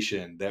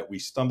location that we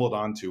stumbled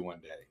onto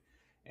one day.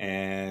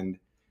 And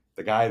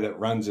the guy that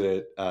runs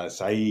it,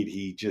 Saeed,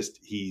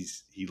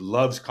 he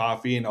loves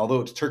coffee. And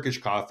although it's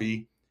Turkish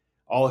coffee,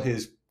 all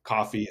his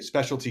coffee is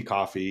specialty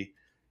coffee.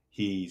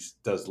 He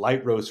does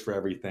light roast for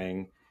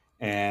everything.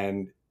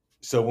 And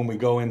so when we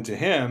go into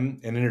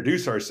him and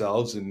introduce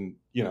ourselves, and,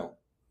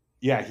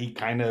 yeah, he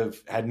kind of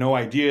had no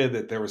idea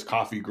that there was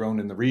coffee grown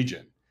in the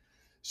region.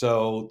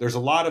 So there's a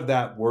lot of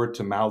that word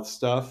to mouth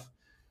stuff.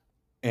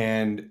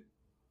 And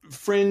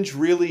Fringe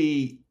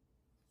really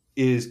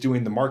is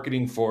doing the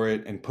marketing for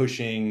it and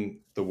pushing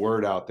the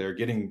word out there,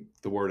 getting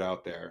the word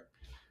out there.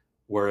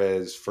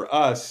 Whereas for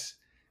us,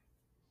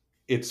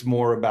 it's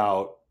more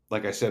about,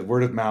 like I said,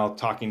 word of mouth,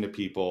 talking to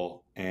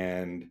people.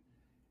 And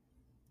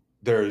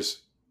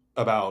there's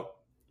about,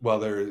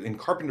 there's in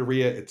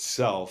Carpinteria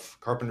itself,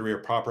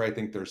 Carpinteria proper, I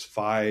think there's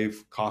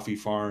 5 coffee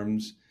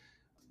farms.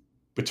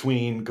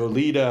 Between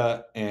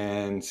Goleta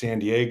and San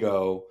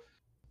Diego,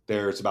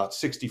 there's about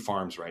 60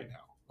 farms right now.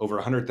 Over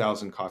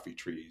 100,000 coffee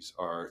trees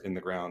are in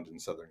the ground in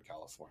Southern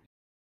California.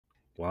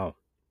 Wow.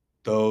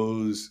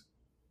 Those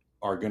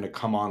are going to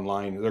come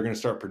online. They're going to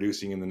start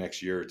producing in the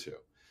next year or two.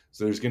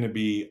 So there's going to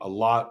be a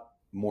lot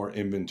more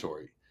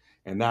inventory.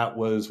 And that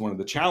was one of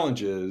the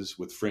challenges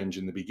with Fringe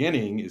in the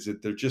beginning, is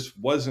that there just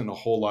wasn't a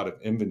whole lot of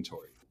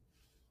inventory.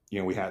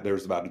 There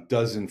was about a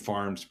dozen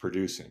farms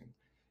producing.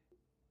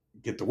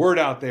 Get the word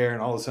out there,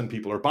 and all of a sudden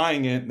people are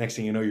buying it. Next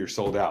thing you know, you're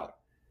sold out.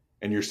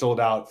 And you're sold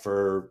out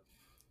for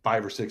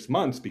 5 or 6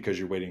 months because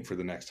you're waiting for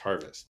the next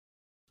harvest.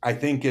 I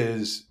think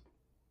as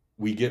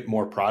we get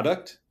more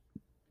product,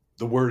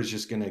 the word is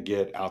just going to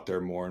get out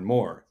there more and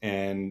more.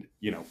 And,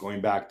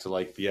 going back to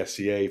like the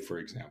SCA, for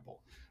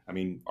example, I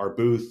mean, our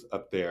booth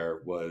up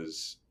there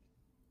was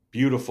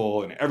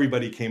beautiful and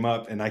everybody came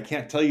up, and I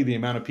can't tell you the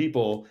amount of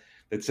people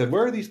that said,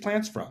 "Where are these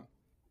plants from?"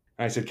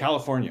 And I said,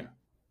 "California."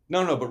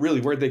 No, but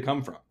really, where'd they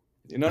come from?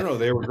 No,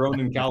 they were grown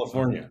in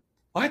California.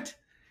 What?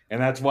 And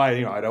that's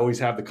why, I'd always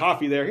have the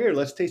coffee there. Here,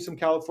 let's taste some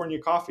California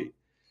coffee.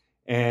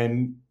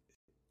 And,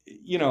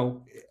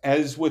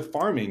 as with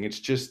farming, it's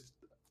just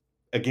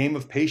a game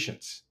of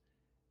patience,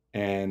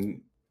 and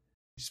you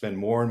spend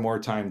more and more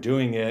time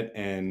doing it.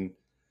 And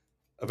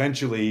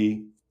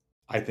eventually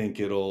I think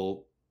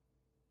it'll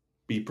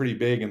be pretty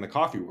big in the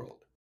coffee world.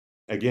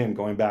 Again,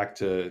 going back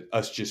to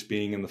us just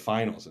being in the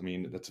finals, I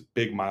mean, that's a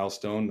big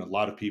milestone. A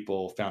lot of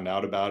people found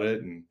out about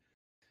it. And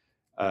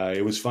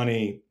it was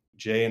funny.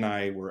 Jay and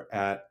I were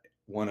at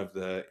one of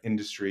the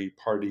industry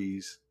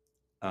parties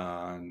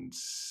on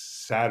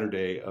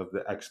Saturday of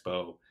the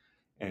expo,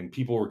 and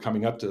people were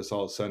coming up to us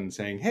all of a sudden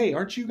saying, "Hey,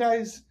 aren't you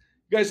guys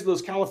are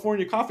those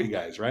California coffee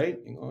guys, right?"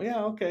 And go,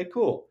 "Yeah, okay,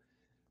 cool."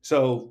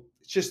 So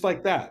it's just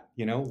like that,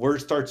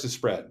 word starts to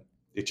spread.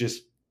 It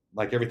just,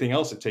 like everything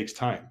else, it takes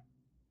time.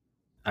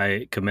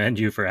 I commend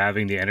you for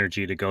having the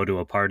energy to go to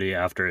a party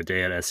after a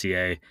day at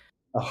SCA.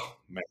 Oh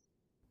man,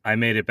 I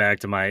made it back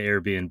to my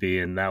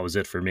Airbnb, and that was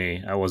it for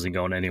me. I wasn't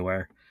going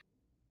anywhere.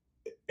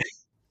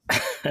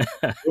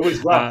 it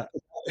was rough.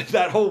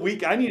 That whole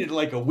week, I needed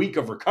like a week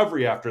of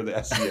recovery after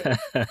the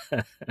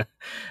SCA.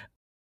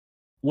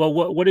 Well,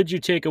 what did you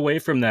take away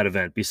from that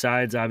event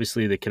besides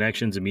obviously the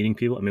connections and meeting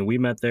people? I mean, we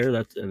met there,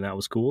 and that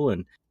was cool.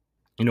 And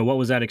what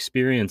was that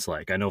experience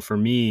like? I know for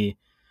me,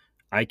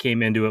 I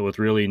came into it with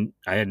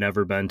I had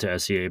never been to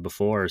SCA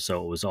before,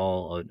 so it was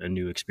all a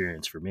new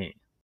experience for me.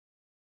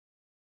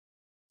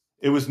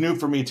 It was new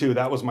for me too.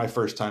 That was my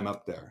first time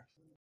up there.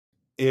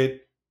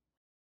 It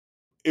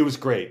was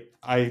great.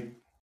 I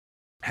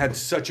had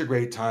such a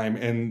great time,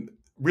 and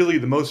really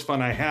the most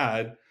fun I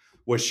had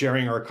was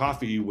sharing our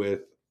coffee with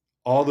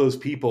all those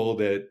people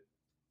that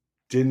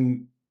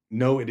didn't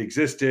know it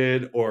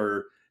existed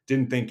or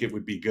didn't think it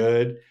would be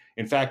good.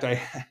 In fact,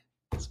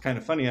 it's kind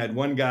of funny. I had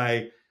one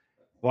guy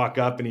walk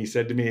up and he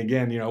said to me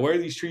again, "Where are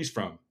these trees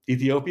from?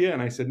 Ethiopia?"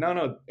 And I said,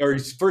 "No." Or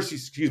first,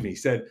 excuse me, he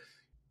said,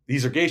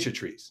 "These are geisha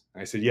trees."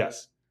 And I said,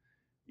 "Yes."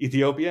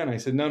 "Ethiopia?" And I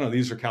said, No,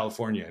 these are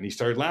California." And he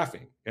started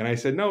laughing. And I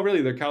said, "No,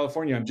 really, they're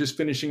California. I'm just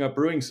finishing up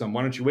brewing some.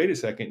 Why don't you wait a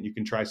second? You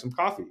can try some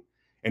coffee."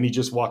 And he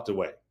just walked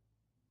away.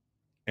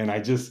 And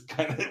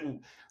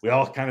we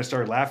all kind of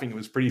started laughing. It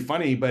was pretty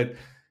funny, but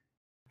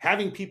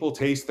having people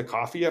taste the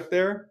coffee up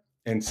there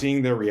and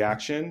seeing their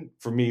reaction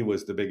for me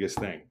was the biggest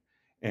thing.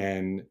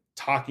 And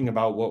talking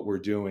about what we're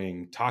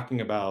doing,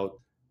 talking about,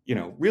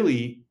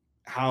 really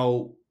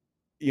how,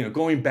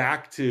 going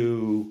back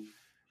to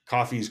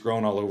coffee's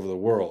grown all over the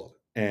world.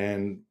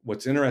 And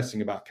what's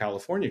interesting about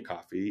California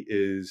coffee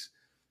is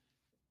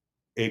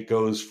it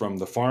goes from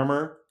the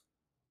farmer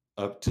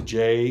up to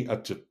Jay,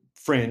 up to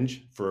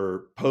Fringe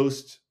for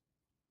post,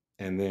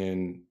 and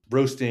then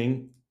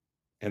roasting,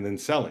 and then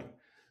selling.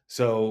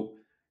 So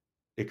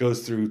it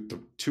goes through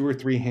 2 or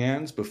 3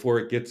 hands before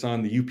it gets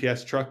on the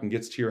UPS truck and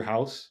gets to your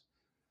house.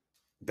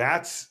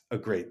 That's a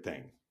great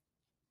thing.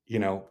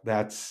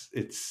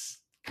 It's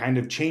kind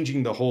of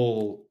changing the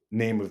whole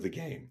name of the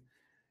game.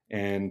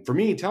 And for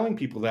me, telling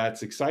people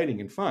that's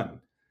exciting and fun.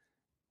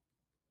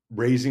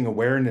 Raising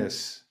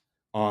awareness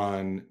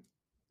on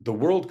the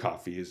world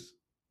coffee is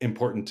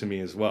important to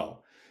me as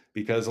well,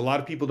 because a lot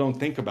of people don't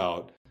think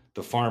about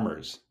the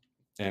farmers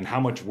and how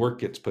much work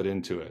gets put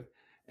into it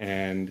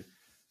and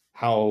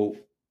how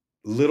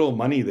little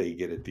money they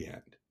get at the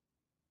end.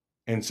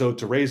 And so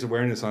to raise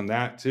awareness on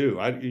that too,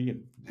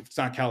 if it's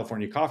not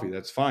California coffee,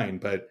 that's fine.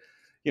 But,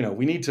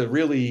 we need to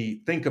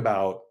really think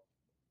about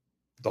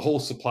the whole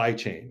supply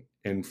chain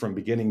and from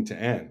beginning to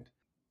end.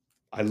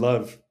 I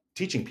love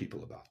teaching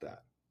people about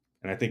that.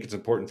 And I think it's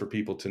important for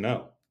people to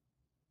know.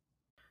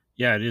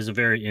 Yeah, it is a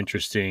very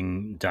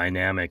interesting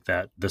dynamic,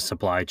 that the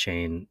supply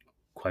chain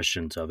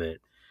questions of it.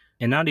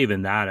 And not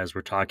even that, as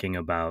we're talking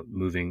about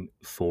moving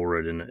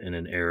forward in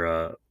an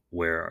era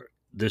where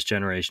this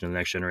generation and the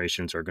next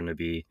generations are going to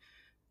be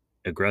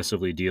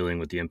aggressively dealing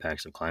with the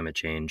impacts of climate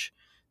change.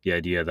 The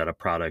idea that a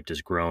product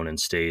is grown and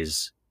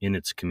stays in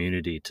its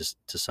community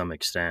to some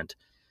extent,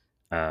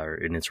 or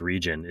in its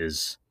region,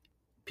 is,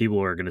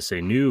 people are going to say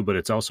new, but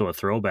it's also a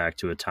throwback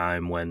to a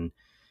time when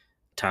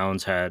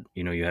towns had,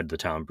 you had the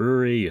town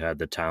brewery, you had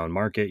the town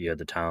market, you had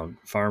the town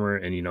farmer,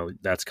 and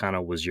that's kind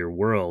of was your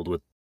world,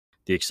 with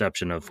the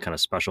exception of kind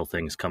of special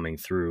things coming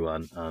through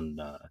on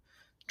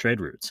trade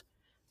routes.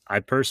 I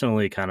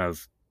personally kind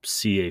of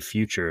see a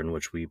future in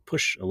which we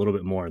push a little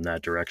bit more in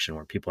that direction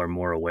where people are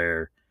more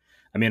aware.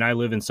 I mean, I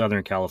live in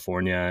Southern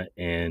California,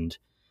 and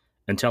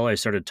until I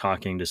started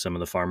talking to some of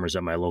the farmers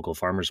at my local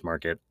farmers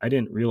market, I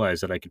didn't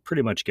realize that I could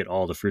pretty much get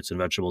all the fruits and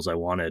vegetables I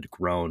wanted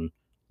grown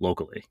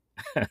locally.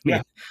 I Yeah,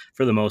 mean,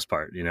 for the most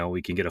part,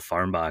 we can get a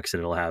farm box and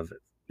it'll have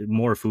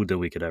more food than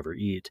we could ever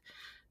eat.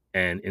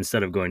 And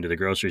instead of going to the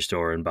grocery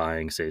store and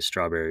buying, say,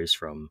 strawberries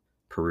from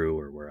Peru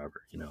or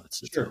wherever,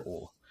 it's a sure.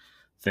 whole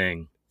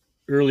thing.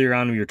 Earlier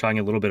on, we were talking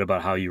a little bit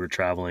about how you were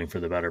traveling for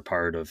the better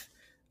part of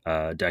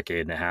a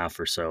decade and a half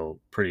or so,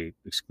 pretty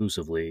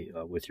exclusively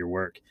with your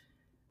work.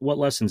 What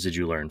lessons did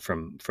you learn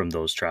from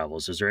those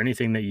travels? Is there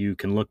anything that you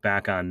can look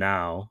back on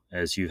now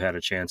as you've had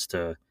a chance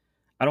to,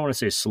 I don't want to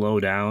say slow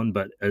down,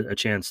 but a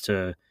chance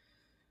to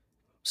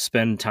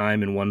spend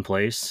time in one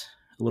place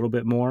a little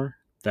bit more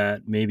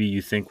that maybe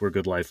you think were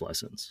good life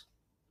lessons?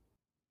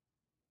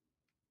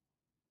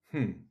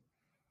 Hmm.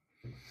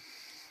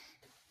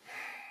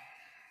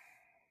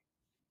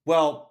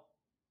 Well,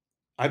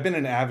 I've been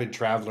an avid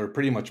traveler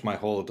pretty much my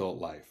whole adult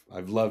life.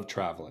 I've loved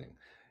traveling.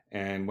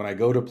 And when I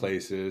go to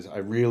places, I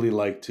really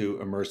like to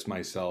immerse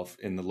myself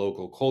in the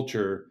local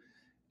culture.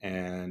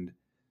 And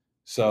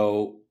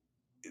so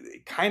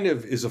it kind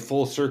of is a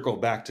full circle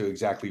back to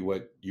exactly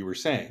what you were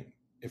saying.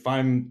 If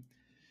I'm,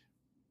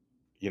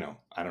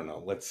 I don't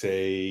know, let's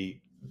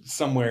say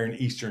somewhere in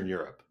Eastern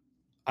Europe,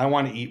 I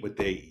want to eat what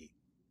they eat.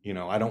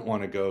 I don't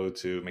want to go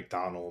to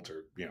McDonald's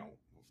or,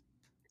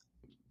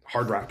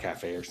 Hard Rock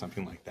Cafe or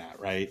something like that,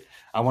 right?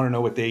 I want to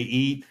know what they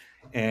eat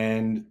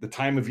and the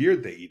time of year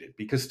they eat it,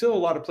 because still a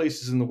lot of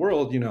places in the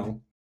world,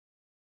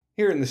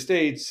 here in the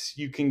States,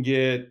 you can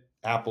get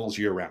apples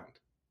year round,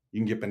 you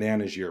can get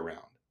bananas year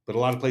round. But a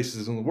lot of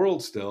places in the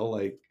world still,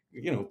 like,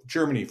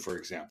 Germany, for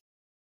example,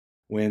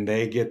 when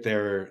they get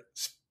their,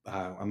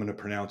 I'm going to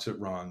pronounce it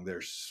wrong,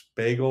 their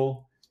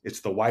spagel,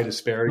 it's the white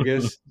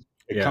asparagus.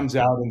 It Yeah. comes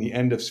out in the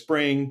end of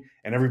spring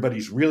and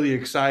everybody's really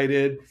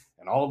excited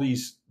and all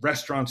these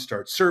restaurants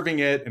start serving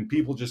it and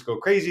people just go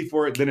crazy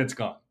for it. Then it's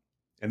gone.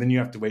 And then you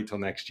have to wait till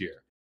next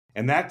year.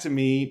 And that to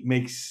me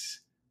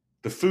makes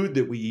the food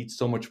that we eat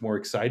so much more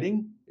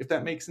exciting, if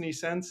that makes any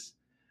sense.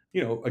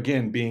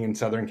 Again, being in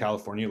Southern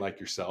California like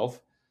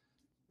yourself,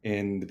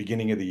 in the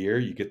beginning of the year,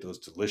 you get those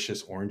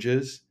delicious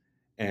oranges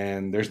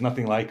and there's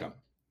nothing like them.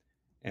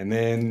 And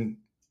then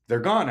they're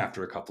gone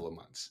after a couple of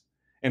months.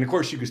 And of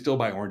course, you can still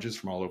buy oranges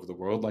from all over the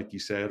world, like you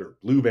said, or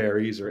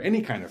blueberries or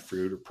any kind of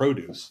fruit or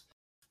produce.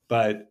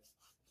 But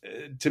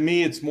to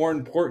me, it's more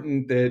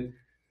important that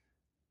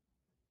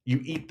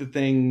you eat the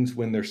things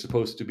when they're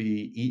supposed to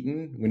be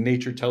eaten, when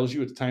nature tells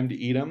you it's time to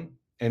eat them.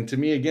 And to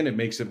me, again, it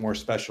makes it more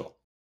special.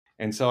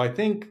 And so I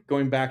think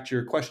going back to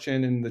your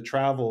question and the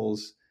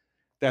travels,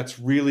 that's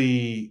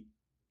really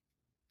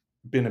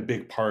been a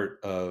big part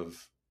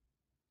of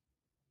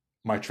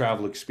my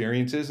travel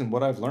experiences and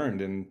what I've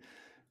learned, and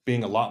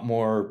being a lot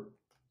more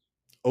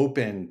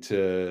open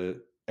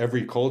to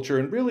every culture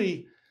and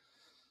really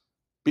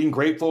being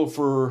grateful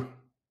for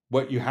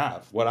what you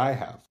have, what I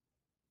have.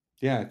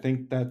 Yeah, I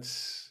think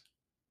that's,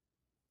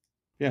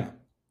 yeah.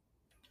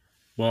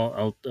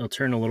 Well, I'll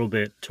turn a little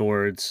bit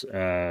towards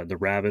the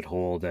rabbit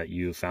hole that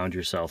you found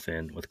yourself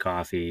in with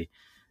coffee.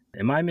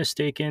 Am I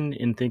mistaken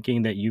in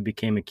thinking that you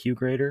became a Q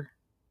grader?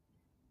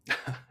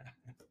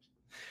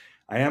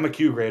 I am a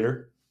Q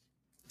grader.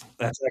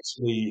 That's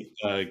actually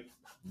a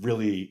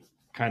really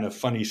kind of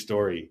funny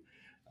story.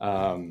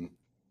 Um,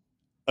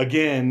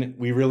 Again,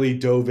 we really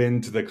dove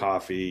into the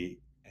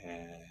coffee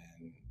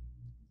and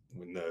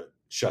when the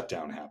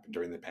shutdown happened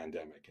during the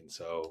pandemic. And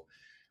so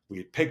we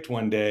had picked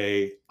one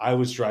day. I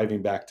was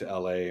driving back to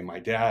LA. My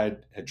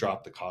dad had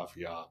dropped the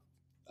coffee off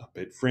up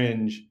at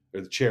Fringe,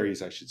 or the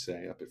cherries, I should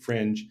say, up at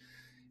Fringe.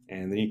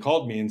 And then he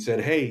called me and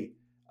said, "Hey,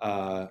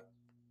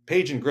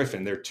 Paige and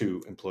Griffin, they're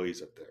two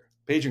employees up there.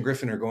 Paige and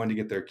Griffin are going to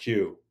get their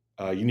queue.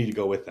 You need to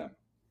go with them."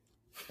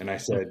 And I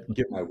said,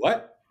 "Get my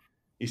what?"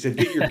 He said,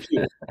 "Get your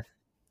queue."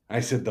 I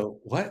said, "The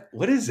what?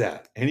 What is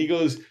that?" And he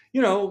goes,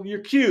 "Your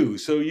queue,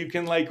 so you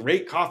can like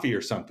rate coffee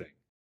or something."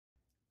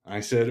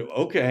 I said,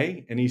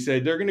 "Okay." And he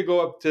said, "They're going to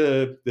go up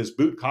to this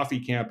Boot Coffee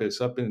campus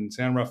up in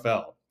San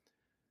Rafael."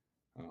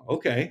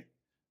 Okay.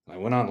 I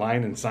went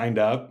online and signed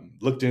up,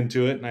 looked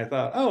into it, and I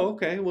thought, "Oh,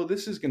 okay. Well,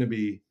 this will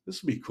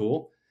be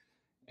cool."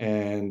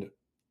 And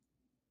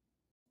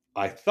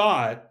I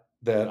thought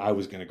that I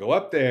was going to go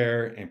up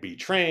there and be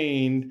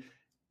trained,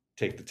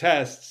 take the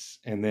tests,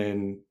 and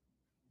then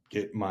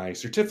get my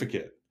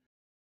certificate,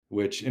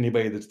 which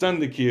anybody that's done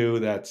the queue,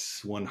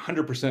 that's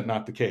 100%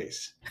 not the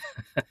case.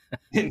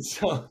 And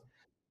so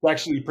it's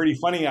actually pretty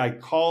funny. I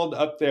called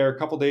up there a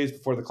couple days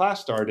before the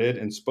class started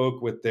and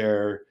spoke with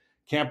their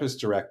campus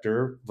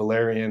director,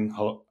 Valerian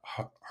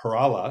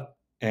Harala,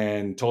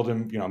 and told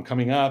him, I'm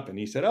coming up. And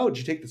he said, "Oh, did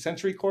you take the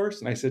sensory course?"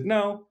 And I said,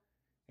 "No."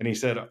 And he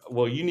said,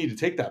 "Well, you need to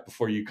take that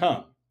before you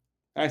come."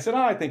 And I said,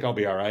 "Oh, I think I'll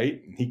be all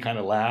right." And he kind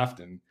of laughed.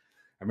 And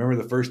I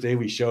remember the first day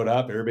we showed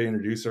up, everybody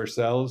introduced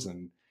ourselves.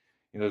 And,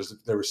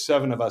 there were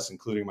 7 of us,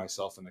 including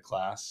myself in the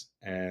class.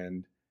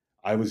 And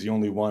I was the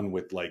only one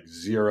with like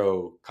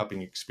zero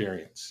cupping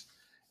experience.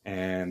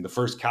 And the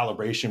first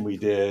calibration we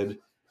did,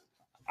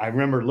 I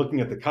remember looking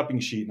at the cupping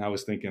sheet and I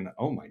was thinking,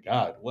 oh my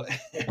God, what?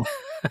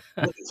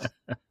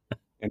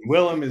 And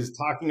Willem is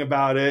talking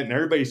about it and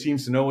everybody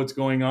seems to know what's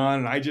going on.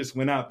 And I just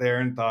went out there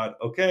and thought,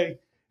 okay.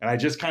 And I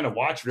just kind of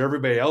watched what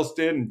everybody else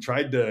did and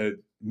tried to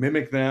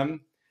mimic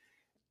them.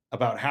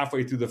 About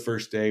halfway through the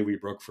first day, we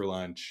broke for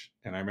lunch.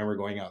 And I remember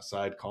going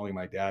outside, calling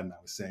my dad, and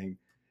I was saying,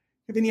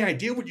 have any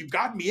idea what you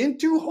got me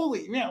into?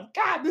 Holy man,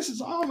 God, this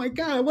is, oh my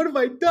God, what have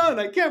I done?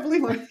 I can't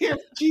believe I'm here.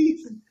 Jeez.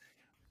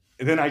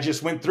 And then I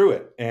just went through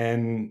it.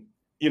 And,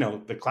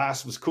 the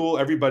class was cool.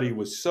 Everybody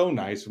was so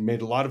nice. We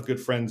made a lot of good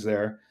friends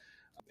there.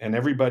 And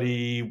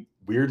everybody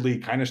weirdly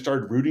kind of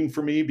started rooting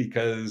for me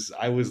because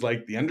I was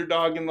like the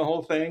underdog in the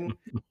whole thing.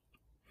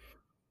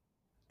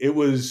 It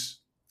was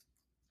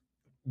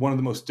one of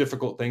the most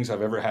difficult things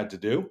I've ever had to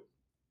do.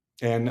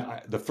 And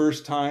the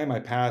first time I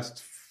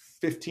passed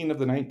 15 of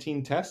the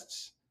 19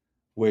 tests,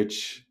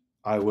 which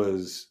I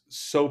was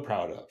so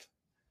proud of.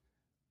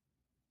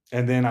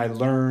 And then I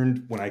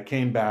learned when I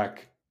came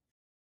back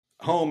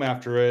home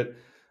after it,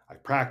 I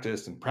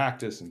practiced and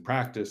practiced and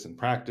practiced and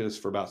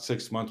practiced for about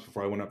 6 months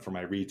before I went up for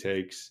my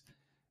retakes.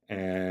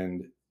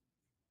 And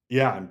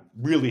yeah, I'm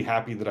really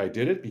happy that I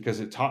did it because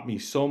it taught me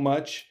so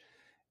much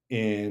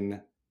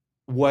in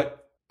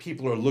what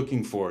people are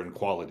looking for in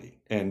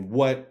quality and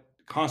what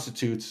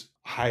constitutes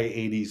high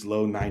 80s,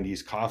 low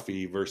 90s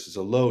coffee versus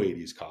a low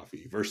 80s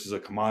coffee versus a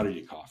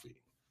commodity coffee.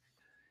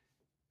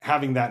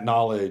 Having that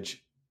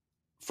knowledge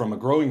from a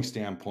growing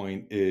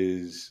standpoint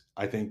is,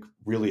 I think,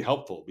 really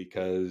helpful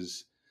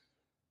because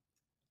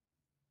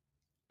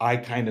I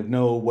kind of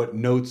know what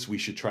notes we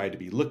should try to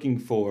be looking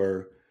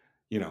for,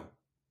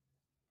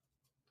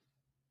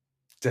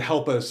 to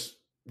help us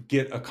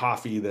get a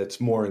coffee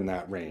that's more in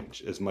that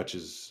range as much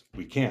as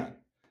we can.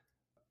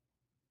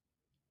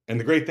 And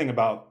the great thing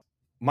about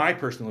my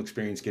personal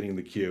experience getting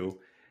the Q,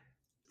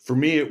 for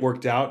me, it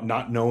worked out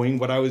not knowing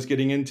what I was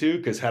getting into,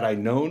 because had I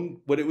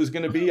known what it was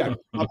going to be, I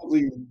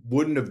probably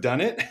wouldn't have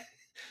done it.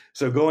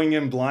 So going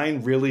in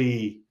blind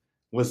really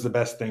was the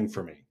best thing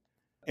for me.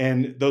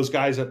 And those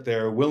guys up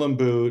there, Willem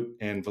Boot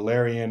and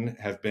Valerian,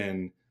 have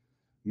been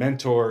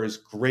mentors,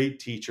 great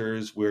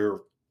teachers. We're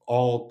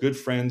all good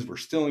friends. We're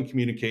still in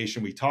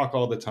communication. We talk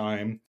all the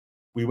time.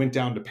 We went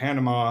down to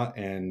Panama,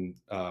 and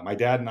my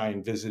dad and I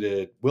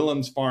visited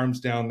Willem's farms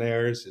down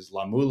there, his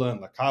La Mula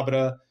and La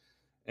Cabra.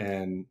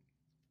 And,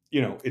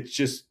 it's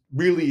just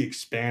really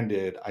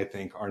expanded, I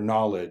think, our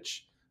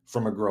knowledge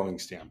from a growing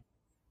standpoint.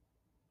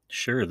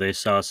 Sure, they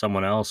saw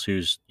someone else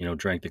who's,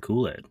 drank the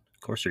Kool-Aid.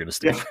 Of course you're going to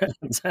stay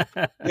friends.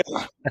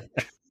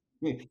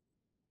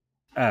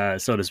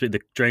 So to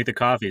speak, drank the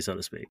coffee, so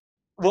to speak.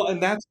 Well,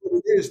 and that's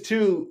what it is,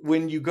 too.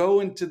 When you go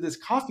into this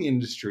coffee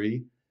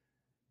industry,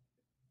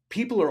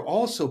 people are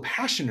all so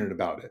passionate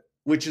about it,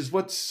 which is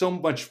what's so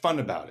much fun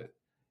about it,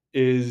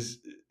 is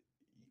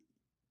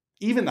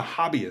even the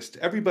hobbyist,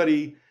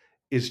 everybody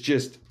is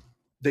just,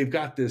 they've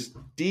got this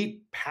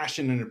deep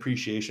passion and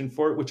appreciation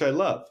for it, which I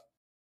love.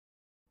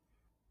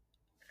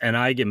 And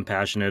I get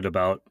passionate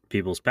about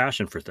people's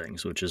passion for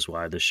things, which is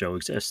why this show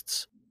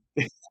exists.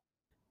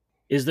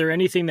 Is there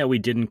anything that we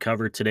didn't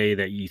cover today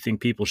that you think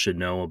people should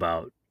know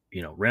about,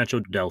 Rancho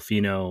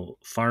Delfino,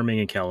 farming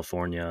in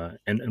California,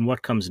 and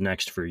what comes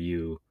next for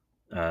you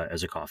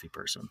as a coffee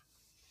person?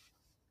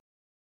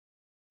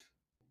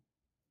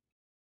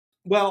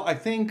 Well, I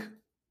think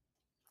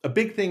a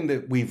big thing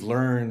that we've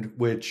learned,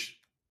 which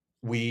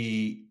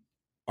we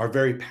are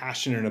very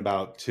passionate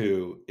about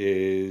too,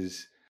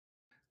 is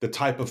the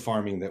type of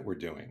farming that we're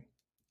doing.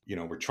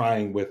 We're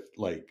trying with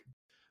like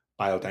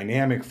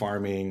biodynamic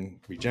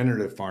farming,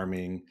 regenerative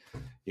farming.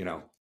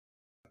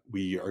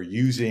 We are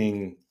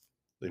using,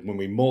 like, when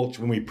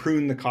we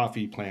prune the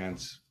coffee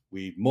plants,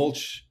 we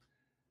mulch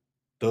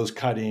those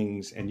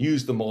cuttings and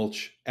use the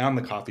mulch on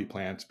the coffee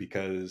plants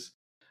because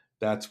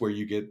that's where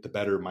you get the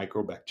better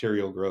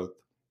microbacterial growth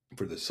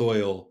for the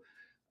soil.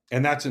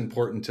 And that's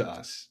important to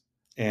us.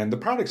 And the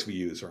products we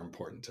use are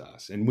important to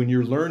us. And when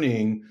you're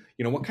learning,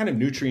 what kind of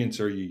nutrients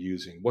are you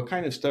using? What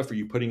kind of stuff are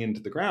you putting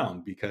into the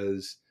ground?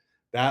 Because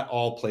that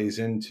all plays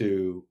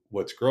into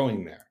what's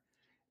growing there.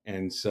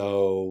 And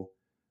so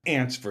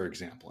ants, for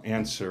example,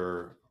 ants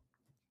are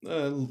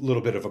a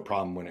little bit of a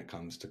problem when it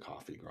comes to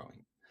coffee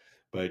growing.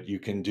 But you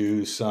can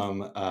do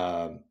some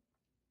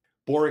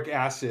boric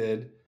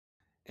acid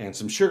and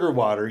some sugar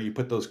water. You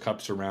put those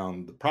cups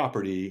around the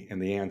property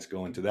and the ants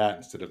go into that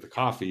instead of the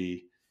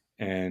coffee.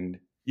 And,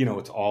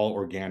 it's all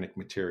organic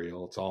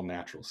material. It's all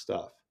natural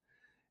stuff.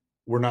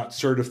 We're not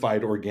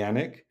certified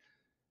organic.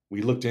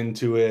 We looked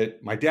into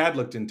it. My dad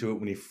looked into it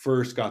when he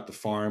first got the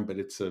farm, but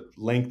it's a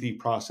lengthy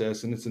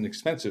process and it's an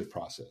expensive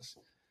process.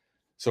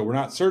 So we're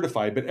not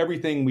certified, but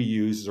everything we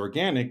use is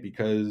organic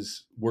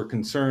because we're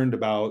concerned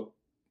about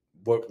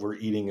what we're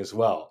eating as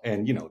well.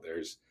 And,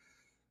 there's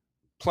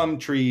plum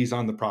trees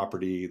on the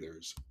property,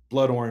 there's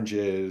blood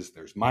oranges,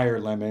 there's Meyer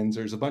lemons,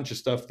 there's a bunch of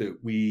stuff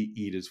that we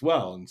eat as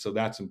well. And so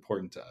that's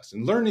important to us.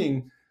 And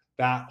learning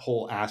that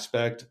whole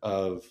aspect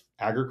of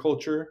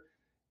agriculture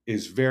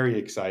is very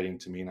exciting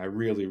to me. And I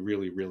really,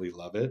 really, really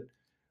love it.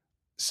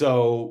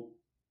 So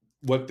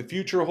what the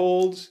future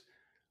holds,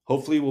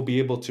 hopefully we'll be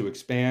able to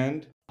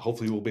expand.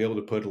 Hopefully we'll be able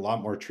to put a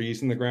lot more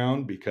trees in the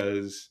ground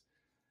because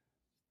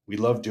we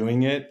love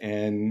doing it.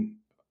 And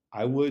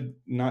I would,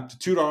 not to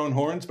toot our own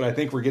horns, but I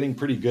think we're getting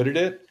pretty good at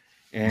it.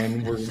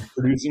 And we're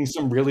producing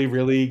some really,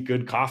 really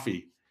good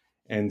coffee.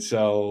 And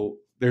so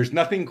there's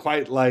nothing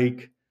quite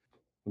like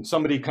when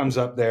somebody comes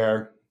up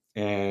there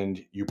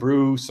and you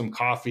brew some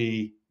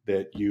coffee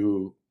that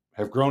you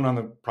have grown on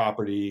the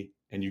property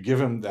and you give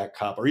them that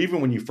cup, or even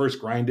when you first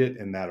grind it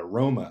and that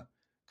aroma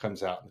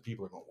comes out and the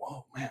people are going,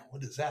 whoa, man,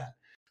 what is that?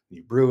 And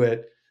you brew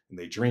it and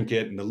they drink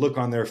it and the look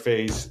on their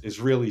face is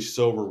really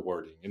so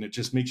rewarding and it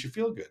just makes you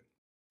feel good.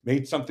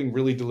 Made something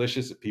really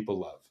delicious that people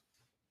love.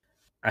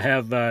 I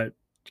have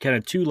kind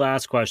of two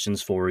last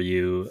questions for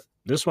you.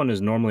 This one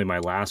is normally my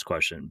last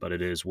question, but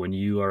it is when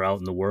you are out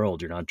in the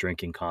world, you're not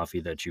drinking coffee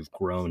that you've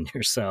grown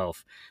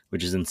yourself,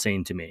 which is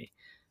insane to me.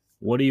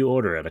 What do you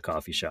order at a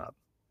coffee shop?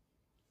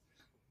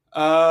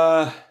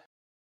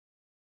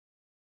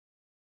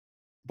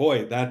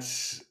 Boy,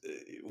 that's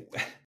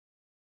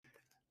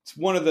it's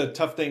one of the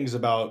tough things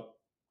about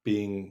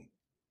being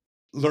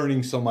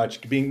learning so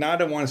much, being, not, I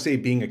don't want to say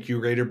being a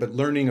curator, but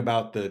learning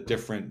about the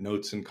different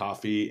notes in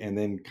coffee and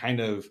then kind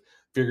of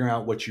figuring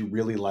out what you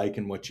really like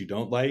and what you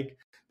don't like,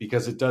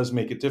 because it does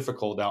make it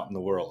difficult out in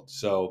the world.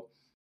 So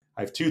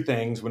I have two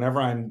things. Whenever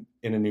I'm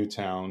in a new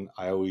town,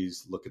 I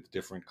always look at the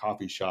different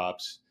coffee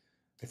shops.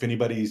 If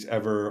anybody's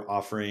ever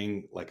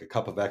offering like a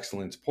cup of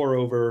excellence pour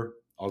over,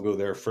 I'll go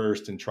there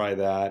first and try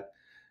that.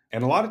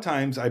 And a lot of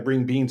times I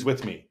bring beans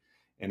with me.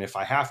 And if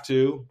I have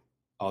to,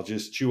 I'll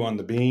just chew on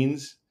the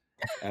beans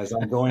as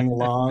I'm going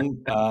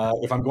along.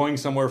 If I'm going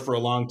somewhere for a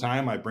long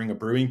time, I bring a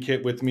brewing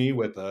kit with me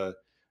I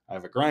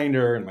have a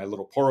grinder and my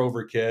little pour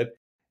over kit,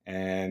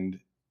 and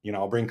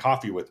I'll bring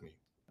coffee with me.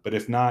 But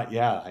if not,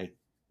 yeah,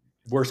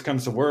 worst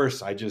comes to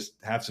worst, I just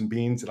have some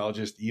beans that I'll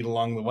just eat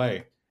along the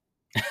way.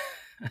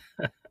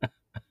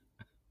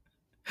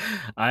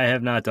 I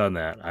have not done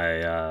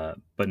that.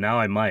 But now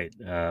I might.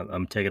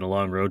 I'm taking a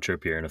long road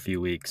trip here in a few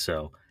weeks,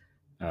 so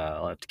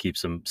I'll have to keep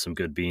some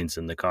good beans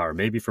in the car,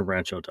 maybe from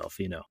Rancho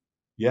Delfino.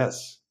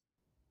 Yes.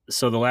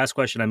 So the last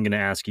question I'm going to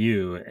ask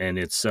you, and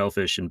it's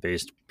selfish and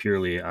based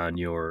purely on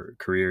your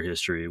career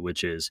history,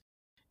 which is,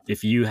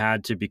 if you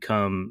had to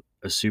become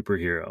a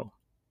superhero,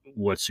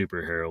 what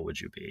superhero would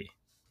you be?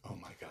 Oh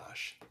my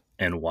gosh.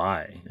 And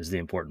why is the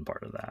important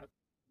part of that.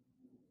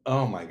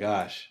 Oh my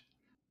gosh.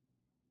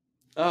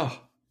 Oh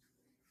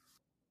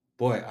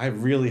boy, I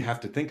really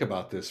have to think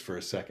about this for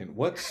a second.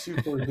 What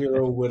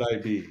superhero would I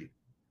be?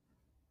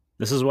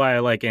 This is why I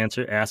like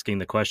asking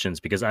the questions,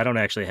 because I don't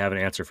actually have an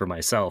answer for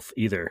myself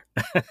either.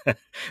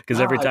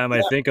 Because every time I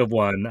Yeah. think of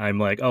one, I'm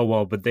like, oh,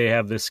 well, but they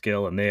have this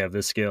skill and they have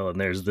this skill and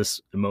there's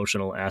this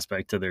emotional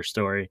aspect to their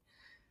story.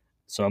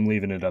 So I'm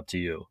leaving it up to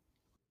you.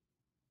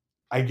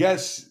 I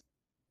guess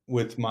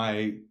with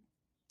my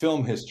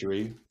film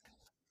history,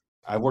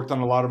 I worked on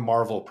a lot of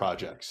Marvel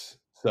projects.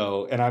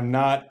 So, and I'm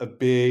not a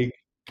big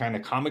kind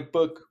of comic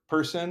book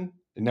person.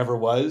 It never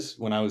was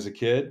when I was a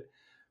kid,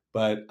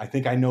 but I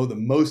think I know the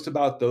most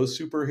about those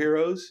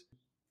superheroes.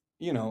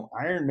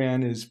 Iron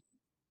Man is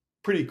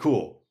pretty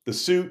cool. The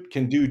suit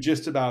can do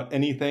just about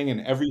anything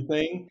and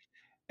everything.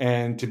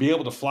 And to be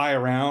able to fly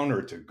around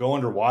or to go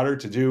underwater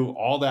to do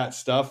all that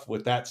stuff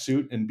with that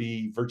suit and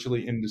be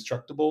virtually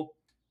indestructible,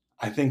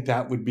 I think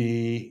that would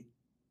be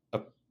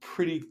a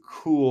pretty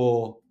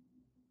cool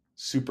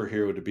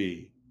superhero to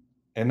be.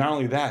 And not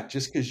only that,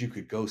 just because you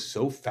could go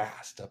so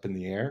fast up in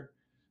the air,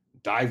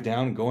 dive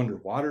down and go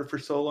underwater for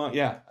so long.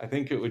 Yeah, I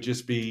think it would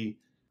just be,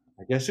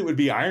 I guess it would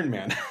be Iron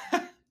Man.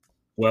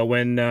 Well,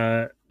 when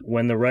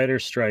the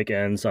writer's strike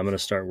ends, I'm going to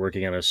start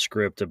working on a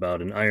script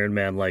about an Iron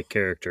Man-like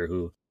character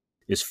who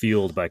is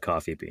fueled by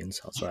coffee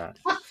beans. How's that?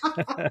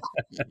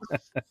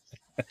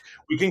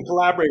 We can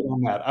collaborate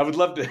on that. I would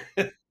love to.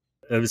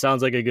 It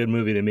sounds like a good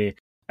movie to me.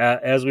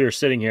 As we were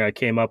sitting here, I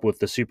came up with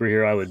the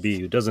superhero I would be,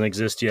 who doesn't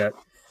exist yet,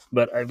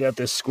 but I've got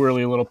this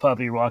squirrely little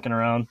puppy walking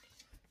around,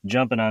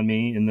 jumping on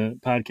me in the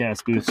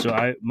podcast booth.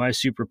 So my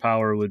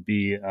superpower would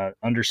be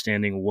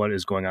understanding what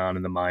is going on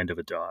in the mind of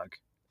a dog.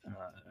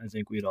 I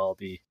think we'd all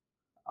be.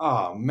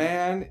 Oh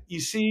man, you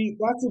see,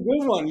 that's a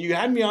good one. You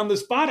had me on the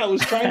spot. I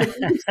was trying to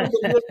think of something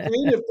real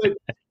creative, but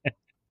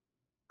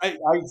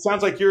it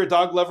sounds like you're a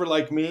dog lover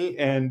like me,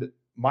 and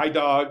my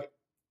dog,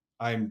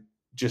 I'm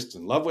just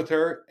in love with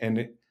her.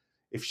 And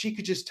if she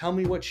could just tell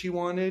me what she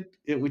wanted,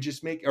 it would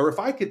just make, or if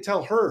I could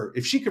tell her,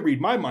 if she could read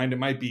my mind, it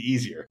might be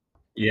easier.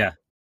 Yeah.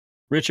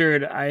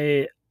 Richard,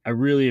 I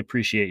really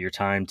appreciate your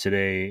time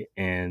today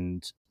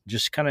and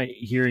just kind of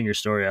hearing your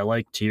story. I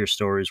like to hear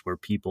stories where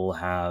people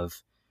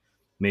have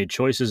made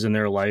choices in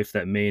their life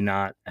that may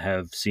not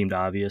have seemed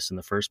obvious in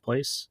the first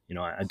place.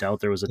 I doubt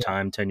there was a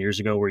time 10 years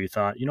ago where you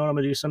thought, you know what I'm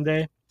going to do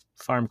someday?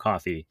 Farm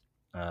coffee.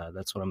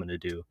 That's what I'm going to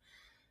do.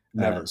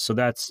 Never. So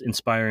that's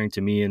inspiring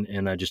to me,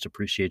 and I just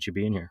appreciate you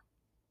being here.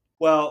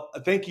 Well,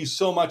 thank you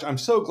so much. I'm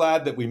so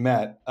glad that we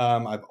met.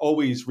 I've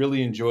always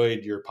really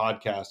enjoyed your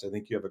podcast. I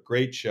think you have a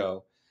great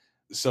show.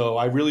 So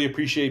I really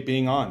appreciate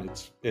being on.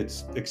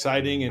 It's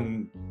exciting,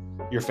 and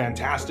you're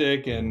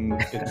fantastic, and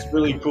it's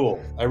really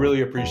cool. I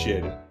really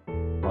appreciate it.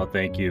 Well,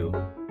 thank you.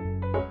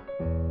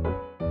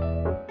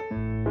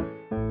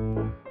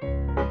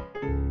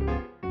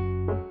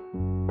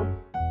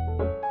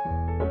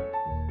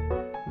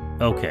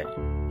 Okay,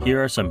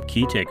 here are some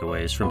key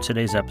takeaways from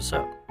today's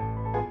episode.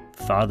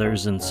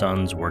 Fathers and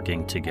sons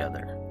working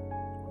together.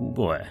 Oh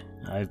boy,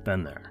 I've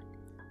been there.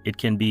 It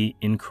can be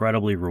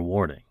incredibly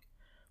rewarding,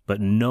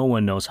 but no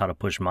one knows how to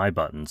push my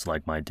buttons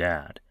like my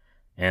dad,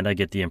 and I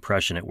get the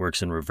impression it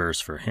works in reverse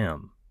for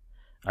him.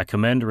 I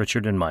commend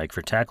Richard and Mike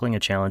for tackling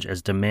a challenge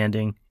as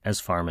demanding as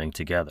farming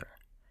together.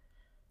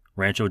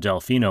 Rancho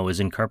Delfino is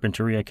in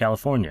Carpinteria,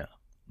 California,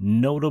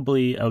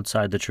 notably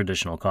outside the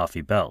traditional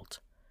coffee belt.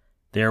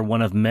 They are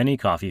one of many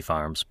coffee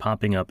farms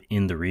popping up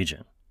in the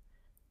region.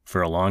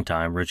 For a long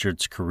time,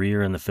 Richard's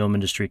career in the film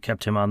industry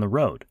kept him on the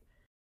road.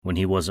 When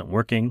he wasn't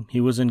working,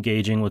 he was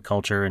engaging with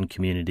culture and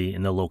community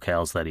in the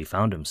locales that he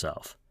found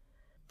himself.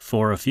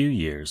 For a few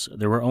years,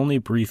 there were only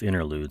brief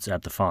interludes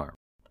at the farm.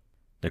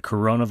 The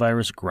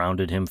coronavirus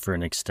grounded him for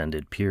an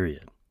extended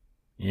period.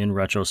 In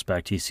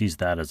retrospect, he sees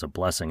that as a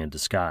blessing in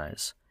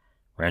disguise.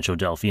 Rancho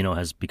Delfino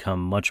has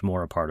become much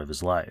more a part of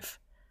his life.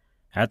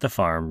 At the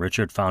farm,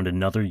 Richard found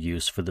another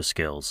use for the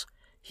skills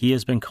he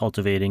has been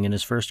cultivating in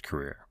his first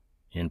career,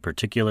 in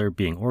particular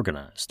being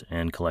organized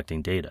and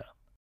collecting data.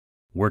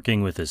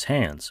 Working with his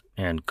hands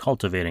and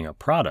cultivating a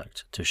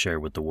product to share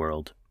with the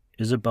world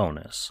is a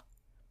bonus.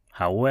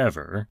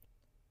 However,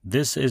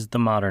 this is the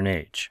modern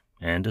age,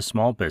 and a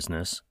small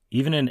business,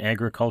 even an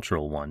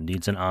agricultural one,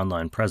 needs an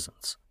online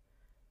presence.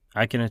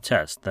 I can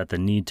attest that the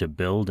need to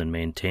build and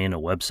maintain a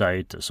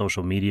website, a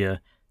social media,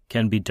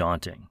 can be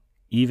daunting,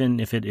 even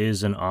if it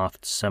is an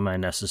oft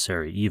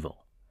semi-necessary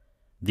evil.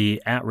 The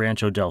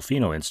 @Rancho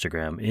Delfino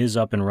Instagram is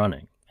up and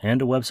running,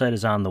 and a website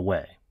is on the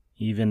way,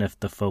 even if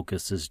the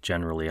focus is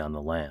generally on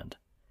the land.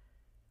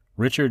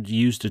 Richard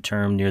used a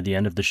term near the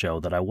end of the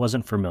show that I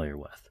wasn't familiar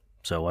with,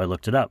 so I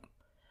looked it up.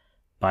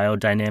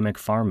 Biodynamic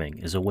farming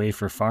is a way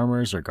for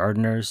farmers or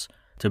gardeners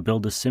to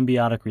build a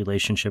symbiotic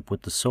relationship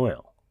with the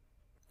soil.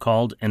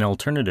 Called an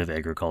alternative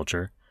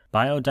agriculture,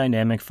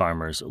 biodynamic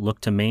farmers look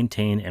to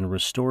maintain and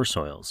restore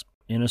soils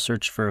in a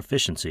search for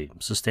efficiency,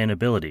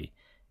 sustainability,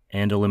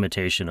 and a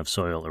limitation of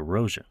soil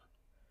erosion.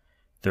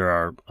 There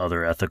are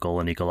other ethical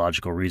and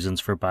ecological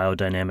reasons for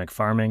biodynamic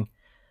farming,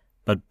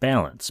 but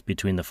balance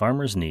between the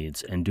farmer's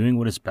needs and doing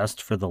what is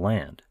best for the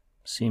land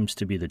seems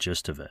to be the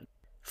gist of it.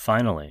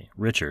 Finally,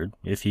 Richard,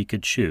 if he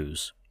could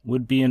choose,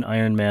 would be an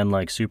Iron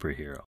Man-like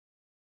superhero,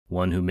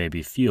 one who may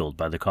be fueled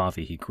by the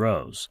coffee he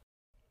grows.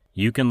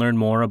 You can learn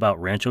more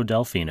about Rancho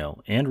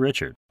Delfino and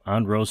Richard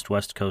on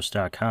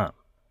roastwestcoast.com.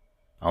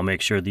 I'll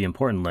make sure the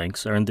important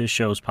links are in this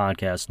show's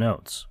podcast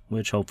notes,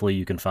 which hopefully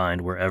you can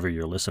find wherever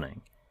you're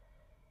listening.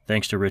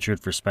 Thanks to Richard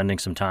for spending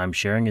some time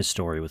sharing his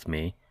story with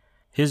me.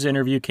 His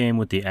interview came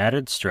with the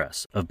added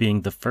stress of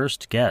being the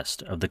first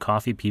guest of the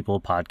Coffee People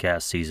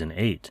Podcast Season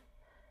 8.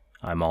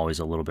 I'm always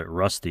a little bit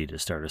rusty to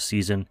start a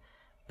season,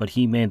 but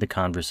he made the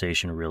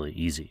conversation really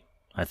easy.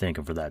 I thank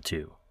him for that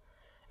too.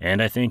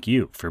 And I thank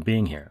you for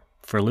being here,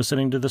 for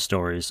listening to the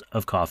stories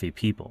of Coffee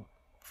People,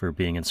 for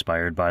being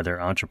inspired by their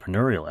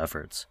entrepreneurial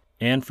efforts,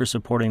 and for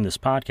supporting this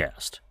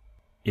podcast.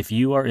 If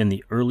you are in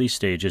the early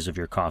stages of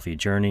your coffee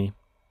journey,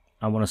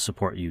 I want to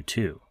support you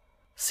too.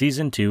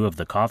 Season 2 of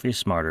the Coffee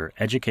Smarter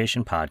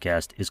Education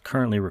Podcast is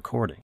currently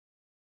recording.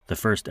 The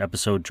first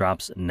episode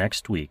drops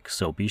next week,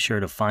 so be sure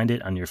to find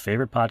it on your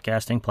favorite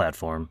podcasting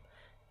platform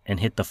and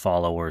hit the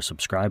follow or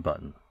subscribe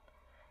button.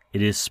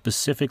 It is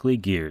specifically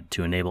geared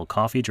to enable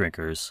coffee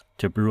drinkers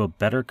to brew a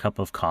better cup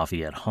of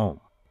coffee at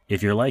home.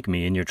 If you're like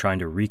me and you're trying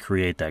to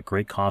recreate that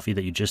great coffee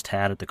that you just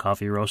had at the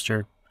coffee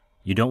roaster,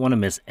 you don't want to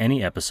miss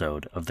any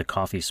episode of the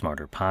Coffee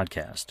Smarter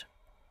podcast.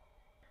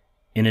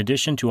 In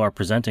addition to our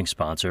presenting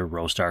sponsor,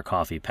 Roastar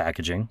Coffee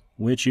Packaging,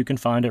 which you can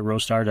find at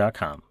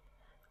roastar.com,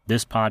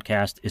 this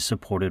podcast is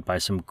supported by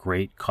some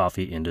great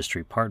coffee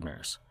industry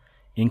partners,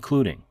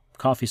 including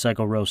Coffee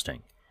Cycle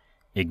Roasting,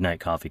 Ignite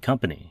Coffee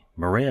Company,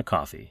 Maria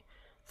Coffee,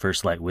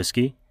 First Light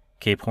Whiskey,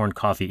 Cape Horn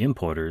Coffee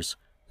Importers,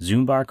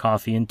 Zumbar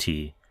Coffee and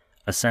Tea,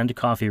 Ascend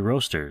Coffee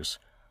Roasters,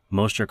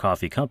 Mostra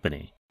Coffee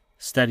Company,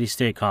 Steady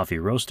State Coffee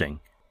Roasting,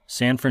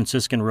 San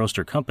Franciscan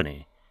Roaster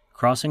Company,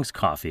 Crossings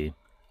Coffee,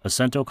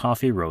 Acento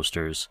Coffee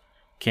Roasters,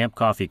 Camp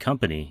Coffee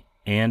Company,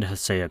 and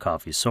Hasea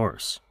Coffee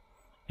Source.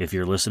 If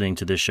you're listening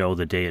to this show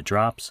the day it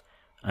drops,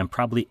 I'm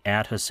probably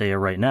at Hasea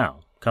right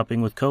now,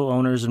 cupping with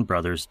co-owners and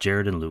brothers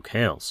Jared and Luke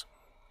Hales,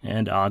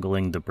 and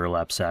ogling the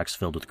burlap sacks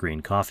filled with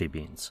green coffee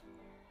beans.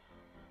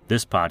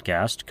 This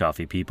podcast,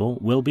 Coffee People,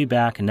 will be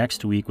back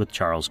next week with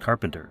Charles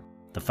Carpenter,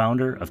 the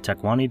founder of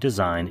Tequani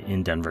Design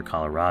in Denver,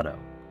 Colorado.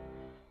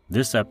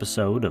 This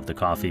episode of the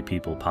Coffee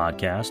People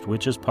podcast,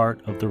 which is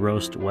part of the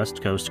Roast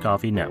West Coast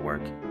Coffee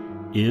Network,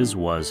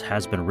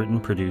 has been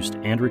written, produced,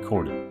 and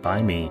recorded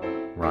by me,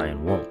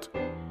 Ryan Wolt.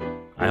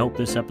 I hope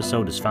this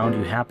episode has found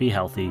you happy,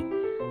 healthy,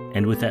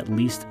 and with at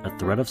least a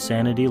thread of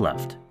sanity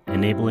left,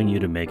 enabling you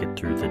to make it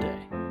through the day.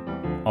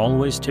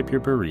 Always tip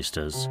your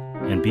baristas,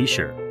 and be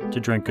sure to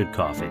drink good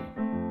coffee.